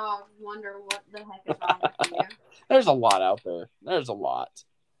your dog wonder what the heck is wrong with you. There's a lot out there. There's a lot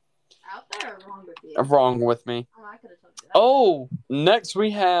Out there or wrong with you? wrong with me. Oh, I could have told you that. Oh, next we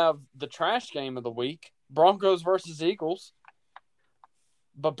have the trash game of the week: Broncos versus Eagles.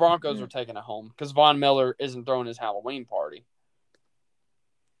 But Broncos are taking it home because Von Miller isn't throwing his Halloween party.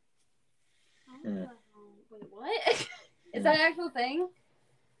 Wait, what? Is that an actual thing?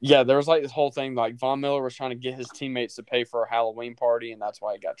 Yeah, there was like this whole thing like Von Miller was trying to get his teammates to pay for a Halloween party, and that's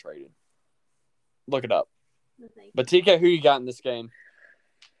why he got traded. Look it up. No, thank you. But TK, who you got in this game?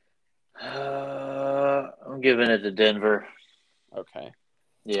 I'm giving it to Denver. Okay.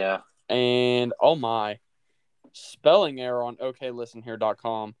 Yeah. And oh my, spelling error on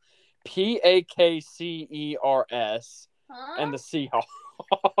oklistenhere.com. Packers Huh? and the Seahawks.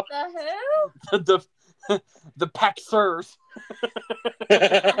 The who? the Packers.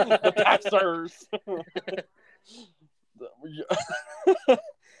 The Packers.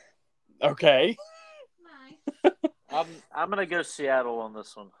 Okay. Nice. I'm gonna go Seattle on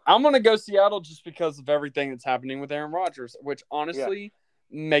this one. I'm gonna go Seattle just because of everything that's happening with Aaron Rodgers, which honestly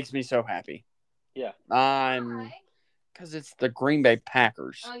makes me so happy. Yeah. Why? Because it's the Green Bay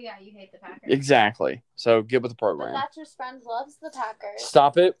Packers. Oh, yeah, you hate the Packers. Exactly. So get with the But program. Thatcher's friend loves the Packers.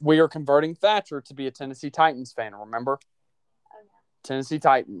 Stop it. We are converting Thatcher to be a Tennessee Titans fan, remember? Oh, yeah. Tennessee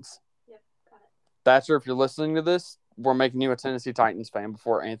Titans. Yep, got it. Thatcher, if you're listening to this, we're making you a Tennessee Titans fan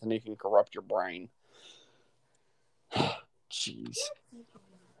before Anthony can corrupt your brain. Jeez.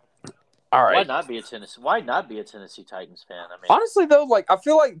 All right. Why not be a Tennessee Titans fan? I mean, Honestly, though, like I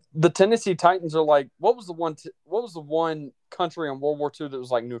feel like the Tennessee Titans are like what was the one country in World War II that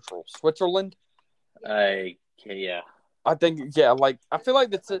was like neutral? Switzerland. yeah. I think like I feel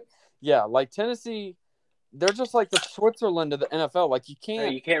like that's it. Yeah, like Tennessee, they're just like the Switzerland of the NFL. Like you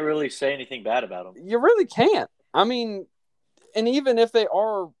can't really say anything bad about them. You really can't. I mean, and even if they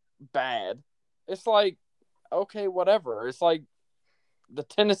are bad, it's like okay, whatever. It's like the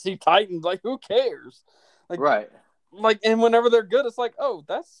Tennessee Titans. Like who cares? Like Right. Like and whenever they're good, it's like oh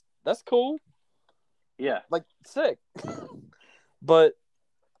that's cool. Yeah. Like sick. But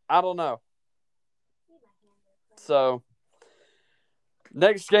I don't know. So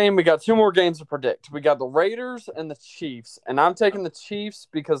next game, we got two more games to predict. We got the Raiders and the Chiefs, and I'm taking the Chiefs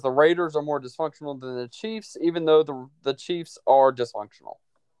because the Raiders are more dysfunctional than the Chiefs, even though the Chiefs are dysfunctional.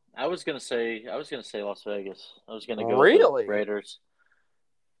 I was gonna say Las Vegas. I was gonna go Really? with the Raiders.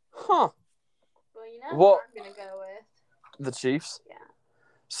 Huh? Well, you know Well- what I'm going to go with. The Chiefs. Yeah.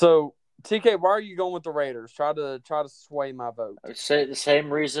 So TK, why are you going with the Raiders? Try to sway my vote. I would say the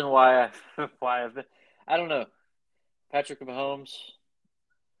same reason why I've been. I don't know, Patrick Mahomes,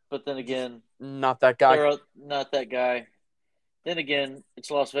 but then again, Not that guy. they're not that guy. Then again,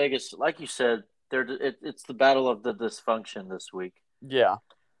 it's Las Vegas. Like you said, it's the battle of the dysfunction this week. Yeah.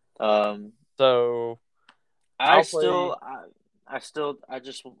 So I I'll just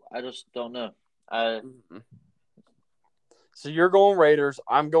don't know. So you're going Raiders.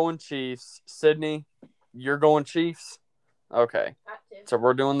 I'm going Chiefs. Sydney, you're going Chiefs. Okay. Got to. So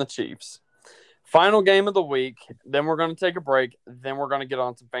we're doing the Chiefs. Final game of the week. Then we're going to take a break. Then we're going to get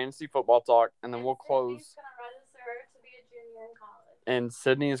on some fantasy football talk, and then we'll close. Sydney's gonna register to be a junior in college. And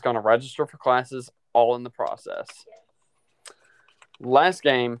Sydney is going to register for classes all in the process. Yes. Last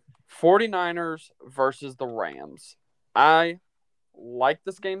game, 49ers versus the Rams. I like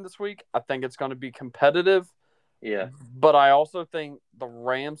this game this week. I think it's going to be competitive. Yeah. But I also think the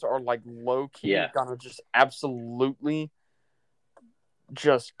Rams are like low key gonna just absolutely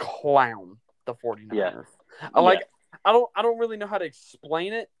just clown the 49ers. Yeah. I don't really know how to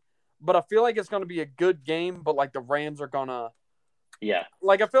explain it, but I feel like it's gonna be a good game, but like the Rams are gonna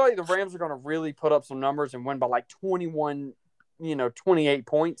like I feel like the Rams are gonna really put up some numbers and win by like 21, 28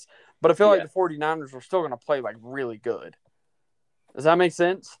 points. But I feel like the 49ers are still gonna play like really good. Does that make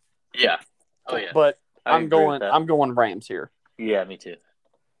sense? Yeah. Oh yeah. But I'm agree with going. that. I'm going Rams here. Yeah, me too.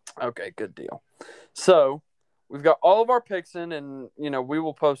 Okay, good deal. So we've got all of our picks in, and we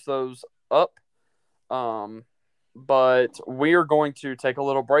will post those up. But we are going to take a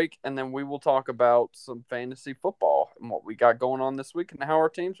little break, and then we will talk about some fantasy football and what we got going on this week and how our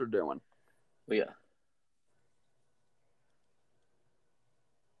teams are doing. Yeah.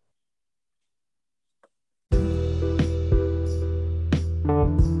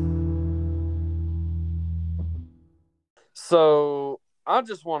 So I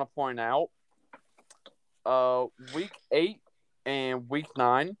just want to point out, week 8 and week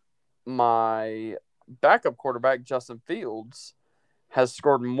 9, my backup quarterback Justin Fields has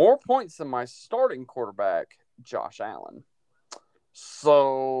scored more points than my starting quarterback Josh Allen.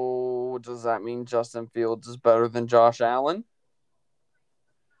 So does that mean Justin Fields is better than Josh Allen?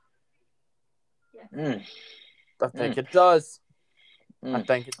 Mm. I think it does. I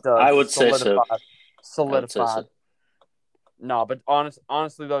think it does. I would say so. Solidified. No, but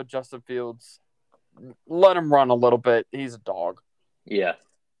honestly though, Justin Fields, let him run a little bit. He's a dog. Yeah.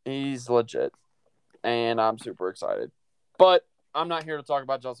 He's legit. And I'm super excited. But I'm not here to talk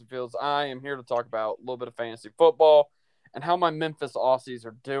about Justin Fields. I am here to talk about a little bit of fantasy football and how my Memphis Aussies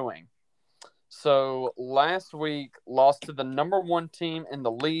are doing. So last week, lost to the number 1 team in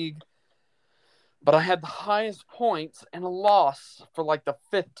the league, but I had the highest points in a loss for like the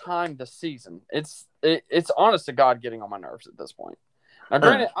 5th time this season. It's honest to God getting on my nerves at this point. Now,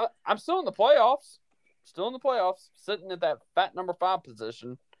 granted, I'm still in the playoffs. Sitting at that fat number 5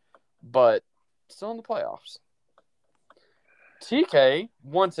 position, but still in the playoffs. TK,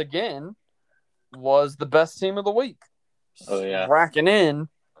 once again, was the best team of the week. Oh, yeah. Racking in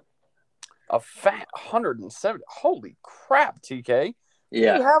a fat 170. Holy crap, TK.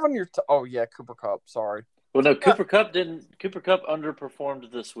 Yeah. You have on your oh yeah, Cooper Kupp. Sorry. Well, no, Cooper Kupp didn't. Cooper Kupp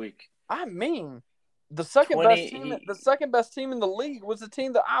underperformed this week. I mean, the second best team in the league was the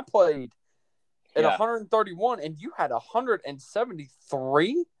team that I played at 131, and you had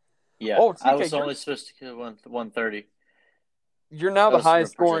 173. Yeah, oh, TK, I was only supposed to get 130. You're now the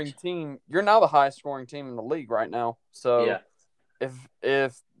highest scoring team. You're now the highest scoring team in the league right now. So yeah.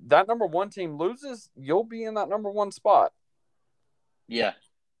 if that number 1 team loses, you'll be in that number 1 spot. Yeah.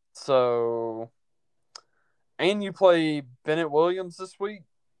 So, and you play Bennett Williams this week.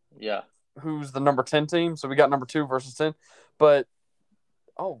 Yeah. Who's the number 10 team. So we got number 2 versus 10. But,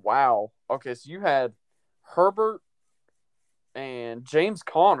 oh, wow. Okay, so you had Herbert and James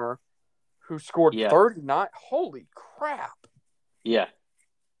Conner, who scored 39. Holy crap. Yeah.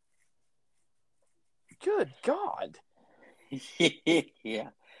 Good God. Yeah.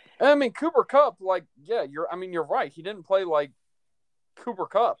 I mean, Cooper Kupp, you're right. He didn't play like Cooper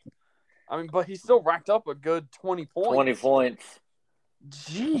Kupp. I mean, but he still racked up a good 20 points. 20 points.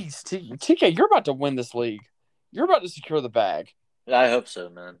 Jeez, TK, you're about to win this league. You're about to secure the bag. I hope so,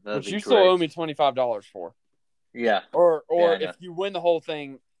 man. That'd which be you great. Still owe me $25 for. Yeah. Or if you win the whole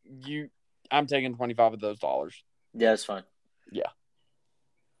thing, I'm taking 25 of those dollars. Yeah, it's fine. Yeah.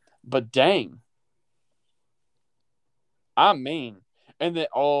 But dang. I mean, and then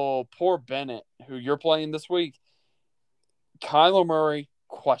poor Bennett, who you're playing this week. Kyler Murray,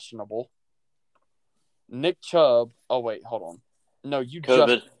 questionable. Nick Chubb. Oh wait, hold on. No, you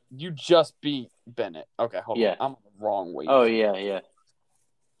just beat Bennett. Okay, hold on. I'm on the wrong week. Oh yeah.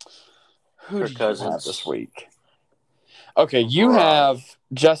 Who do you have this week? Okay, you have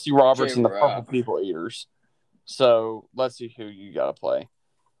Jesse Roberts and the Purple People Eaters. So let's see who you got to play.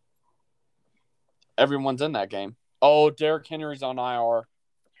 Everyone's in that game. Oh, Derrick Henry's on IR.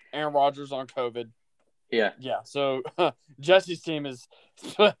 Aaron Rodgers on COVID. Yeah. Yeah, so Jesse's team is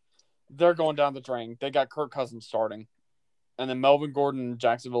 – they're going down the drain. They got Kirk Cousins starting. And then Melvin Gordon,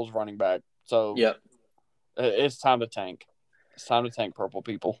 Jacksonville's running back. So it's time to tank. It's time to tank, Purple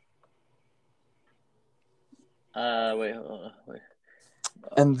People. Wait.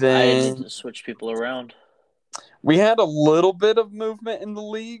 And then I need to switch people around. We had a little bit of movement in the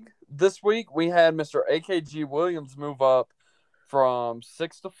league this week. We had Mr. AKG Williams move up from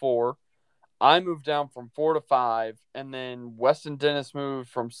 6 to 4. I moved down from 4 to 5, and then Weston Dennis moved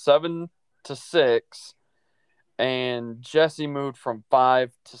from 7 to 6, and Jesse moved from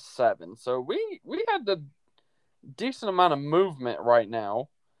 5 to 7. So we had a decent amount of movement right now.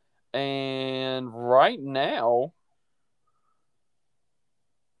 And right now,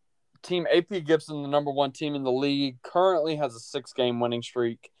 Team AP Gibson, the number 1 team in the league, currently has a 6-game winning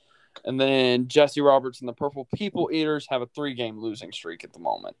streak. And then Jesse Roberts and the Purple People Eaters have a 3-game losing streak at the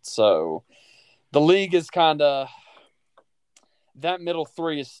moment. So the league is kind of – that middle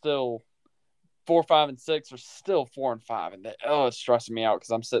 3 is still 4, 5, and 6 are still 4 and 5. And it's stressing me out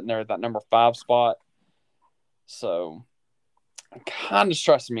because I'm sitting there at that number 5 spot. So it kind of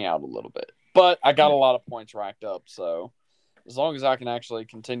stressing me out a little bit. But I got a lot of points racked up, so as long as I can actually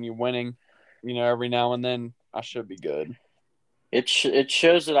continue winning, every now and then, I should be good. It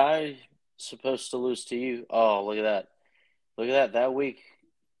shows that I'm supposed to lose to you. Oh, look at that. Look at that. That week,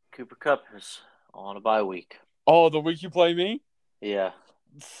 Cooper Cup is on a bye week. Oh, the week you play me? Yeah.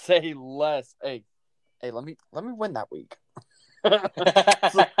 Say less. Hey, let me win that week.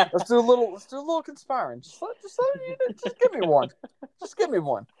 let's do a little conspiring. Just give me one. Just give me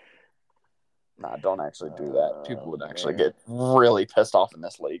one. Nah, don't actually do that. People would actually get really pissed off in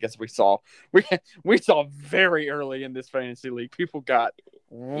this league, as we saw very early in this fantasy league. People got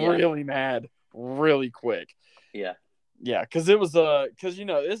really mad really quick. Yeah, because it was this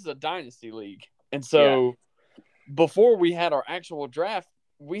is a dynasty league, and so before we had our actual draft,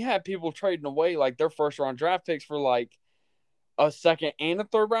 we had people trading away like their first round draft picks for like a second and a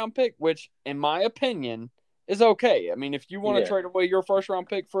third round pick, which, in my opinion, is okay. I mean, if you want to trade away your first round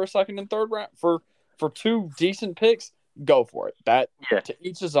pick for a second and third round for two decent picks, go for it. That to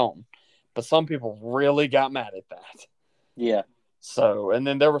each his own. But some people really got mad at that. Yeah. So, and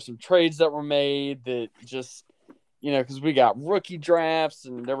then there were some trades that were made that just, because we got rookie drafts,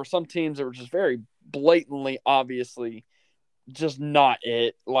 and there were some teams that were just very blatantly, obviously, just not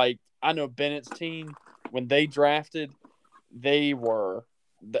it. Like, I know Bennett's team, when they drafted, they were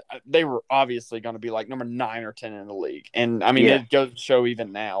obviously going to be like number 9 or 10 in the league. And I mean, it goes to show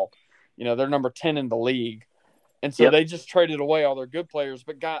even now, they're number 10 in the league. And so they just traded away all their good players,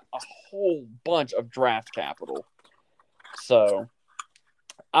 but got a whole bunch of draft capital. So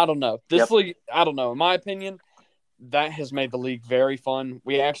I don't know. This league, I don't know. In my opinion, that has made the league very fun.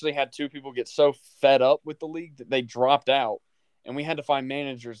 We actually had 2 people get so fed up with the league that they dropped out, and we had to find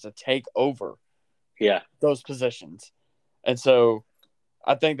managers to take over those positions. And so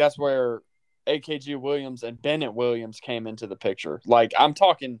I think that's where AKG Williams and Bennett Williams came into the picture. Like, I'm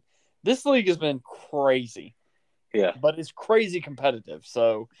talking, this league has been crazy. Yeah. But it's crazy competitive.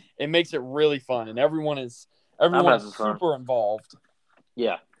 So it makes it really fun. And everyone is super involved.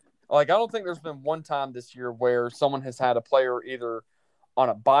 Yeah. Like, I don't think there's been one time this year where someone has had a player either on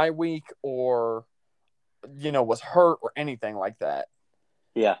a bye week or, was hurt or anything like that.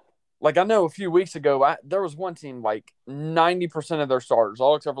 Yeah. Like, I know a few weeks ago, there was one team, like 90% of their starters,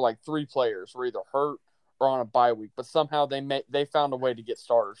 all except for like 3 players, were either hurt or on a bye week. But somehow they found a way to get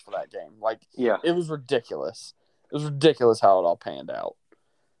starters for that game. Like, it was ridiculous. It was ridiculous how it all panned out.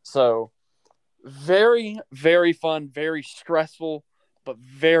 So, very, very fun, very stressful, but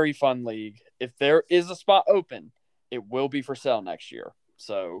very fun league. If there is a spot open, it will be for sale next year.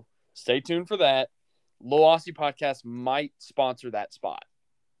 So, stay tuned for that. Low Aussie Podcast might sponsor that spot.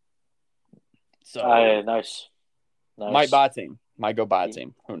 So nice. Might buy a team. Might go buy a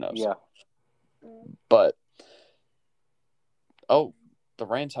team. Who knows? Yeah. But the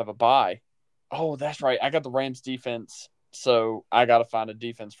Rams have a bye. Oh, that's right. I got the Rams defense, so I got to find a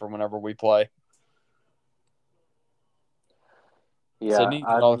defense for whenever we play. Yeah. So you get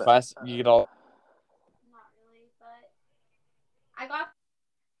all the class. You get all. Not really, but I got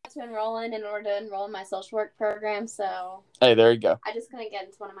to enroll in order to enroll in my social work program. So hey, there you go. I just couldn't get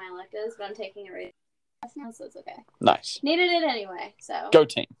into one of my electives, but I'm taking a race now, so it's okay. Nice. Needed it anyway, so go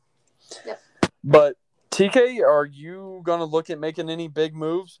team. Yep. But TK, are you gonna look at making any big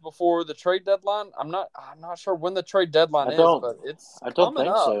moves before the trade deadline? I'm not sure when the trade deadline is, but it's I don't think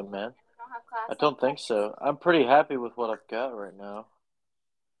up. so, man. I don't think so. I'm pretty happy with what I've got right now.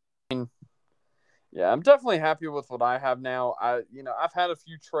 Yeah, I'm definitely happy with what I have now. I've had a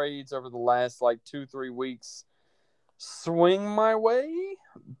few trades over the last like 2-3 weeks swing my way,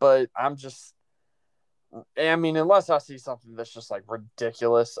 but unless I see something that's just like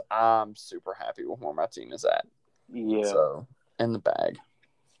ridiculous, I'm super happy with where my team is at. Yeah. So, in the bag.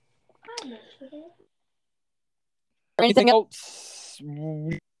 Anything else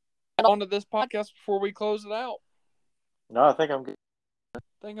onto this podcast before we close it out? No, I think I'm good. I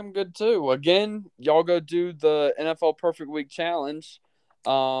think I'm good too. Again, y'all go do the NFL Perfect Week Challenge.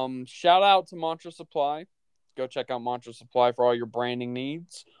 Shout out to Mantra Supply. Go check out Mantra Supply for all your branding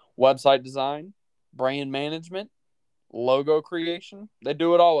needs, website design, brand management, logo creation. They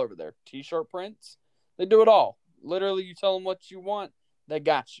do it all over there. T-shirt prints. They do it all. Literally, you tell them what you want, they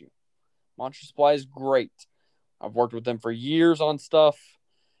got you. Mantra Supply is great. I've worked with them for years on stuff.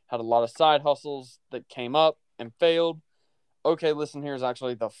 Had a lot of side hustles that came up and failed. Okay, Listen Here is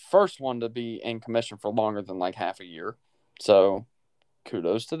actually the first one to be in commission for longer than like half a year. So,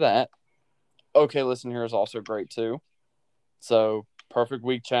 kudos to that. Okay, Listen Here is also great too. So, Perfect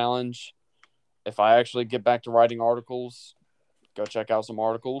Week Challenge. If I actually get back to writing articles, go check out some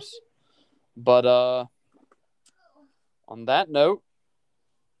articles. But on that note,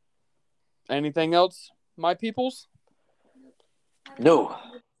 anything else, my peoples? No.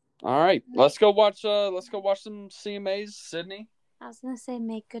 All right, let's go watch some CMAs, Sydney. I was gonna say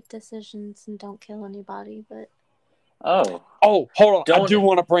make good decisions and don't kill anybody, but Oh, hold on. Don't- I do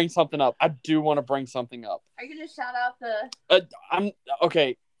want to bring something up. are you gonna shout out the? I'm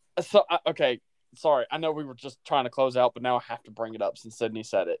okay. So okay, sorry. I know we were just trying to close out, but now I have to bring it up since Sydney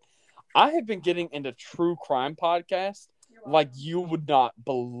said it. I have been getting into true crime podcasts like you would not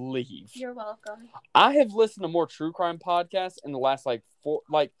believe. You're welcome. I have listened to more true crime podcasts in the last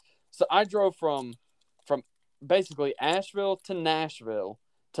so I drove from basically Asheville to Nashville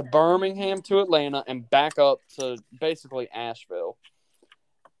to Birmingham to Atlanta and back up to basically Asheville.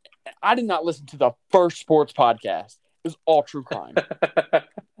 I did not listen to the first sports podcast. It was all true crime.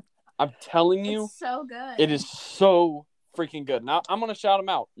 I'm telling you, It's so good. it is so freaking good. Now, I'm going to shout them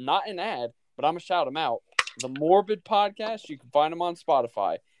out. Not an ad, but I'm going to shout them out. The Morbid Podcast, you can find them on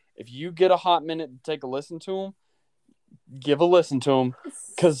Spotify. If you get a hot minute to take a listen to them, give a listen to them.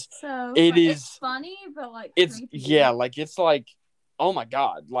 Because it's funny, but like it's creepy. yeah, like it's like, oh my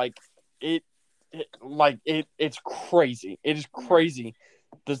God. Like it's crazy. It is crazy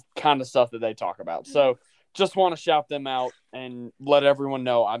the kind of stuff that they talk about. So just want to shout them out and let everyone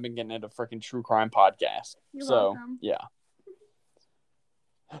know I've been getting into freaking true crime podcast. You're so welcome. yeah.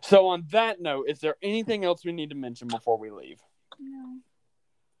 So on that note, is there anything else we need to mention before we leave?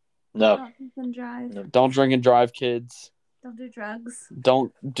 No. Don't drink and drive. Don't drink and drive, kids. Don't do drugs.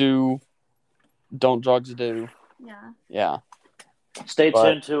 Don't drugs do. Yeah. Yeah. Stay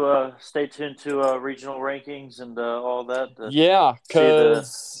tuned to regional rankings and all that. Yeah,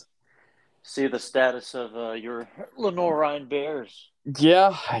 because see the status of your Lenore Ryan Bears.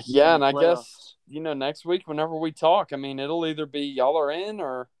 Yeah, and I playoffs. guess next week whenever we talk, I mean it'll either be y'all are in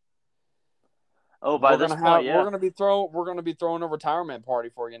or by this point, we're gonna be throwing a retirement party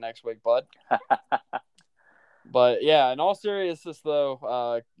for you next week, bud. But yeah, in all seriousness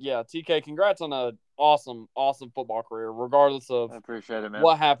though, TK, congrats on a awesome football career, regardless of I appreciate it, man.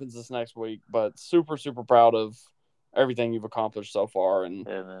 what happens this next week. But super proud of everything you've accomplished so far, and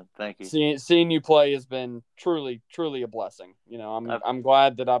yeah, man, thank you. Seeing you play has been truly a blessing. I'm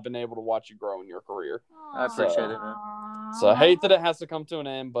glad that I've been able to watch you grow in your career. I appreciate it, man. So I hate that it has to come to an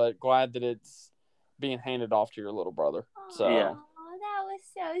end, but glad that it's being handed off to your little brother. So yeah. Oh, that was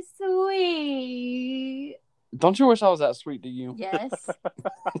so sweet. Don't you wish I was that sweet to you? Yes.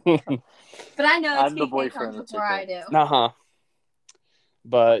 But I know I'm the TK boyfriend comes that's before I okay. do. Uh-huh.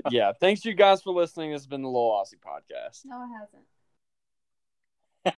 But yeah, thanks you guys for listening. This has been the Little Aussie Podcast. No, it hasn't.